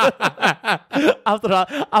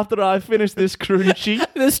 after I finish this crunchy.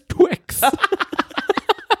 This Twix.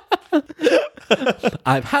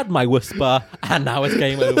 I've had my whisper, and now it's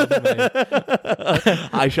game over for me.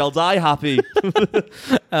 I shall die happy.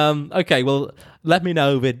 Okay, well, let me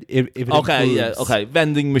know if it Okay, improves. yeah, okay.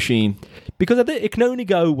 Vending machine. Because I think it can only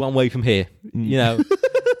go one way from here. You know,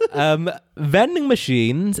 vending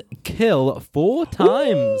machines kill 4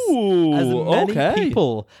 times as many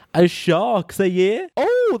people as sharks a year.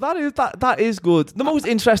 Oh, that is good. The most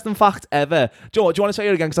interesting fact ever. Do you want to say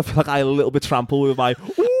it again? Because I feel like I had a little bit trampled with my.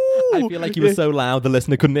 I feel like you were so loud the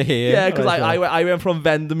listener couldn't hear. Yeah, because I went from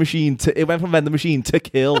vending machine to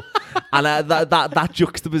kill, and that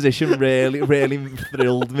juxtaposition really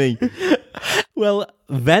thrilled me. Well,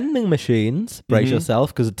 vending machines, brace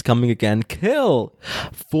yourself because it's coming again, kill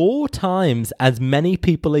 4 times as many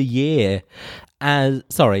people a year as...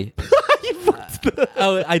 Sorry.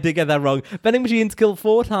 Oh, I did get that wrong. Vending machines kill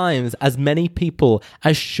 4 times as many people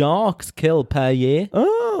as sharks kill per year.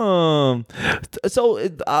 Oh. So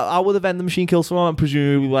how would the vending machine kill someone?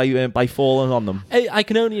 Presumably by falling on them. I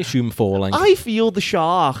can only assume falling. I feel the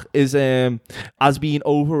shark is as being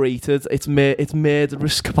overrated. Its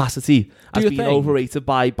murderous capacity as you being think? overrated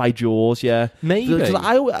by Jaws. Yeah, Maybe. 'Cause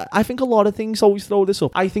I think a lot of things always throw this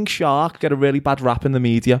up. I think sharks get a really bad rap in the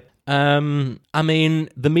media. I mean,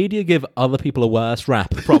 the media give other people a worse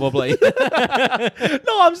rap, probably. No,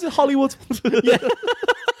 I'm just Hollywood. Yeah.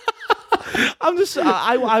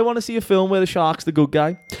 I want to see a film where the shark's the good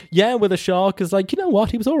guy. Yeah, with a shark is like, you know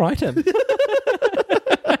what? He was all right, him.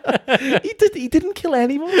 He didn't kill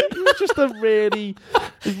anyone. He was just a really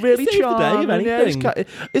Saved the day, if charming. anything.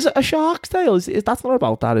 Is it a Shark's Tale? Is that's not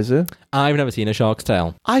about that, is it? I've never seen a shark's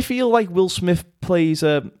tail. I feel like Will Smith plays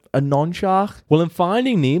a non-shark. Well, in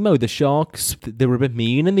Finding Nemo, the sharks, they were a bit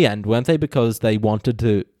mean in the end, weren't they? Because they wanted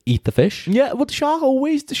to eat the fish. Yeah, but the shark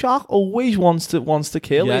always wants to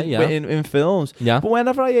kill in films. Yeah. But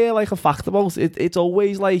whenever I hear like a fact about it, it's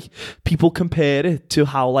always like people compare it to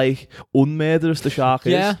how like unmurderous the shark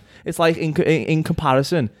is. Yeah. It's like in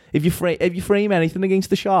comparison, if you frame anything against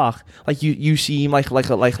the shark, like you seem like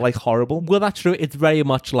horrible. Well, that's true. It's very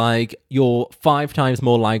much like you're 5 times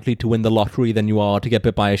more likely to win the lottery than you are to get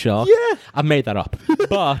bit by a shark. Yeah. I've made that up.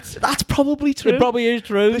 But That's probably true. it probably is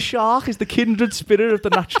true. The shark is the kindred spirit of the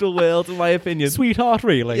natural world, in my opinion. Sweetheart,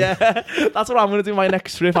 really. Yeah, that's what I'm going to do my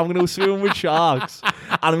next trip. I'm going to go swimming with sharks,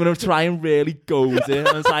 and I'm going to try and really goad it. I'm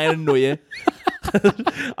going to try and annoy it.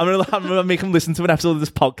 I'm going to make him listen to an episode of this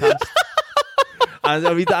podcast. And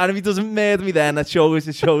if he doesn't murder me, then it shows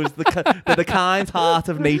the kind heart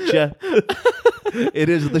of nature. It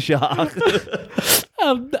is the shark.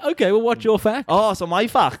 Okay, well, what's your fact? Oh, so my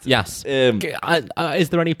fact. Yes. Is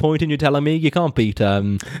there any point in you telling me you can't beat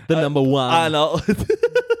the number one? I know.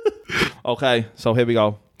 Okay, so here we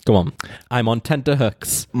go. Go on. I'm on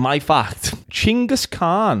tenterhooks. My fact: Chinggis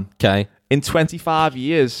Khan, Okay. in 25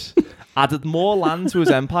 years, added more land to his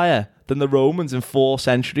empire than the Romans in 4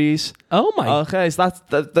 centuries. Oh my. Okay, so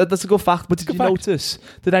that's a good fact. But did you fact. notice?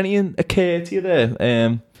 Did anything occur to you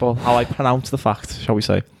there? For how I pronounce the fact, shall we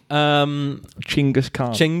say? Chinggis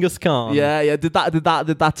Khan. Chinggis Khan. Yeah. Did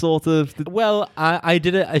that sort of? Well, I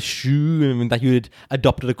did assume that you had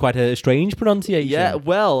adopted quite a strange pronunciation. Yeah.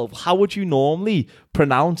 Well, how would you normally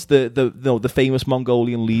pronounce the famous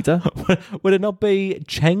Mongolian leader? Would it not be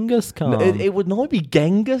Chenghis Khan? It would not be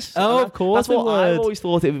Genghis. Oh, of course That's what it would. I've always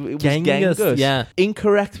thought. It was Genghis, Genghis. yeah.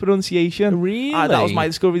 Incorrect pronunciation. Really? That was my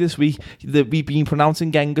discovery this week. We've been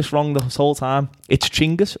pronouncing Genghis wrong this whole time. It's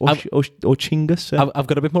Chinggis or Chinggis. I've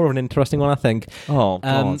got a bit more of an interesting one, I think. Oh,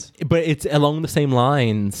 God. But it's along the same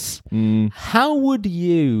lines. How would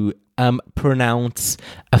you pronounce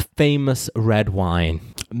a famous red wine?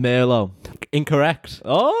 Merlot. Incorrect.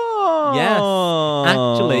 Oh. Yes.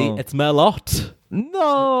 Actually, it's Merlot.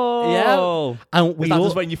 No. Yeah. And Is that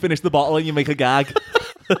just when you finish the bottle and you make a gag?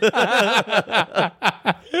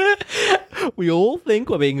 we all think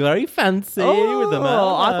we're being very fancy with the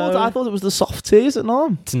Merlot. I thought it was the soft tea, is it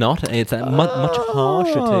not? It's not. It's a much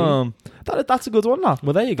harsher tea. That's a good one, that.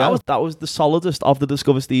 Well, there you go. That was the solidest of the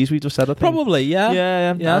Discover Steves we just said, I think. Probably,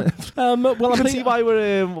 yeah. Yeah. Well, You can see why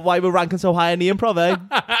we're ranking so high in the improv, eh?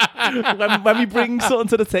 when we bring something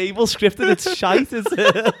to the table scripted, it's shite, is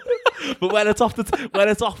it? But when it's off the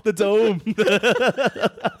dome,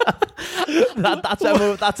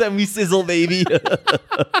 that's when we sizzle, baby.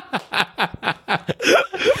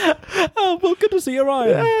 Oh, well, good to see you,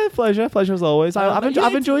 Ryan. Yeah, pleasure as always. I've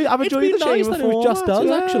enjoyed the nice Shame that it was just us,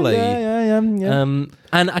 actually. Yeah.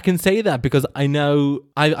 And I can say that because I know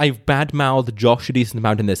I've bad-mouthed Josh a decent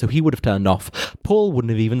amount in this, so he would have turned off. Paul wouldn't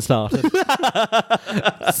have even started.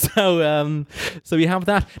 So we have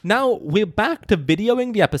that. Now we're back to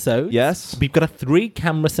videoing the episode. Yes. We've got a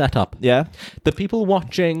 3-camera setup. Yeah. The people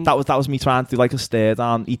watching... That was me trying to do like a stare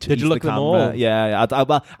down each Did you look the at them camera. all? Yeah.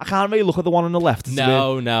 I can't really look at the one on the left.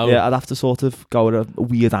 No. Yeah, I'd have to sort of go at a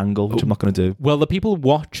weird angle, which I'm not going to do. Well, the people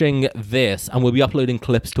watching this, and we'll be uploading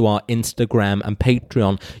clips to our Instagram and Patreon,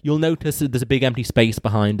 you'll notice that there's a big empty space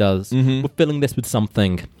behind us. Mm-hmm. We're filling this with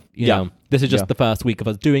something. You know, this is just the first week of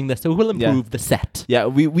us doing this, so we'll improve the set. Yeah,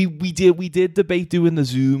 we did debate doing the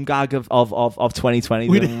Zoom gag of 2020.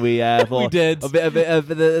 We did. We did a bit of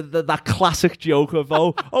that classic joke of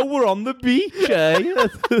we're on the beach, eh?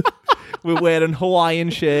 We're wearing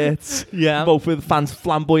Hawaiian shirts, both with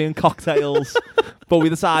flamboyant cocktails. But we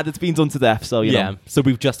decided it's been done to death, so you know. So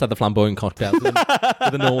we've just had the flamboyant cocktails with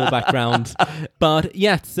a normal background. But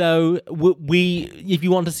yeah, so we if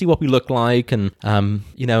you want to see what we look like and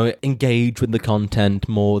engage with the content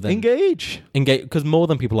more than engage because more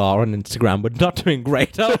than people are on Instagram, we're not doing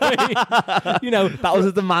great, are we? That was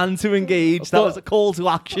a demand to engage. That was a call to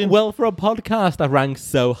action. Well, for a podcast that ranks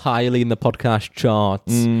so highly in the podcast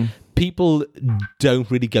charts. People don't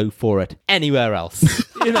really go for it anywhere else,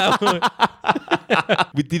 They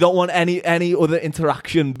don't want any other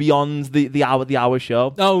interaction beyond the hour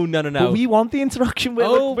show. Oh no! But we want the interaction.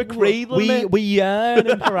 We're cradling it. We yearn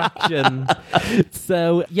interaction.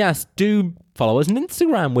 So yes, do follow us on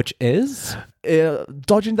Instagram, which is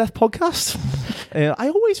Dodging Death Podcast. I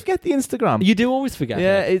always forget the Instagram. You do always forget.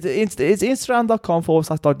 Yeah, it's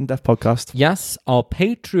Instagram.com/Dodging Death Podcast. Yes, our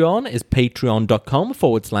Patreon is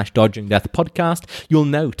patreon.com/Dodging Death Podcast. You'll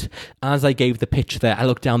note, as I gave the pitch there, I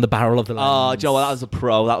looked down the barrel of the lens. Oh, Joe, that was a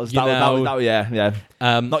pro. That was yeah.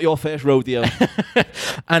 Not your first rodeo.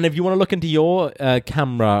 And if you want to look into your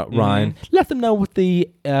camera, Ryan, let them know what the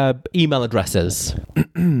email address is.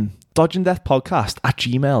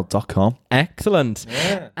 dodgingdeathpodcast@gmail.com. Excellent.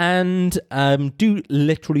 Yeah. And do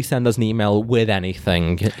literally send us an email with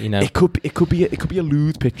anything. It could be a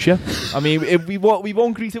lewd picture. I mean, we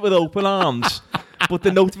won't greet it with open arms. But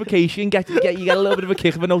the notification, you get a little bit of a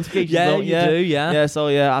kick of a notification. Yeah, you do. Yeah. Yeah. So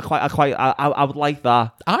yeah, I would like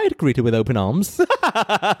that. I'd greet it with open arms.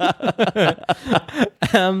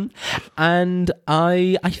 And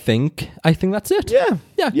I think that's it. Yeah.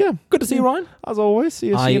 Good to see you, Ryan. As always. See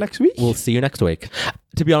you next week. We'll see you next week.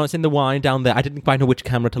 To be honest, in the wine down there, I didn't quite know which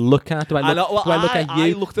camera to look at. Do I look at you?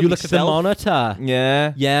 I looked at you look at the monitor.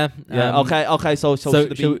 Yeah. Okay. So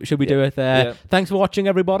should we do it there? Yeah. Thanks for watching,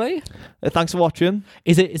 everybody. Thanks for watching.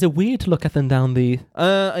 Is it weird to look at them down the?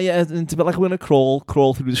 Yeah, it's a bit like we're gonna crawl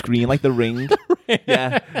through the screen like The Ring.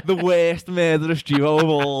 Yeah, the worst murderous duo of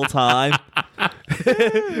all time.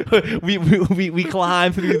 we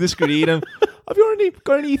climb through the screen and. Have you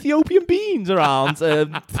got any Ethiopian beans around? No,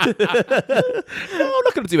 I'm not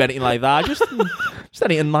going to do anything like that. Just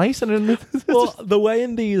anything nice. Well, the way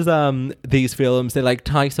in these films, they like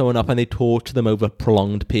tie someone up and they torture them over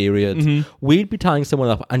prolonged periods. Mm-hmm. We'd be tying someone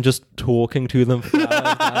up and just talking to them for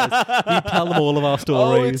hours. We'd tell them all of our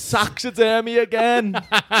stories. Oh, it's taxidermy again.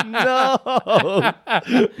 No.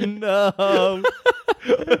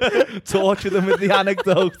 Torture them with the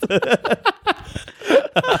anecdote.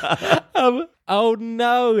 Oh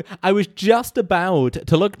no, I was just about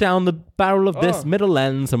to look down the barrel of this middle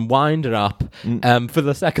lens and wind it up for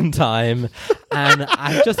the second time, and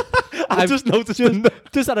I've just had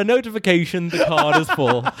a notification the card is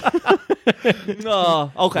full.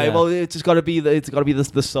 Okay. Yeah. Well, it's got to be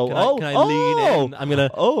the soul. Can I lean in? I'm gonna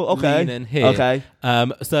lean in here. Okay.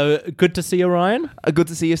 So good to see you, Ryan. Good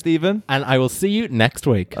to see you, Stephen. And I will see you next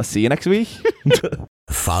week. I'll see you next week.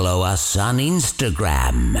 Follow us on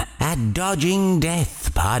Instagram @Dodging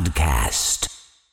Death Podcast.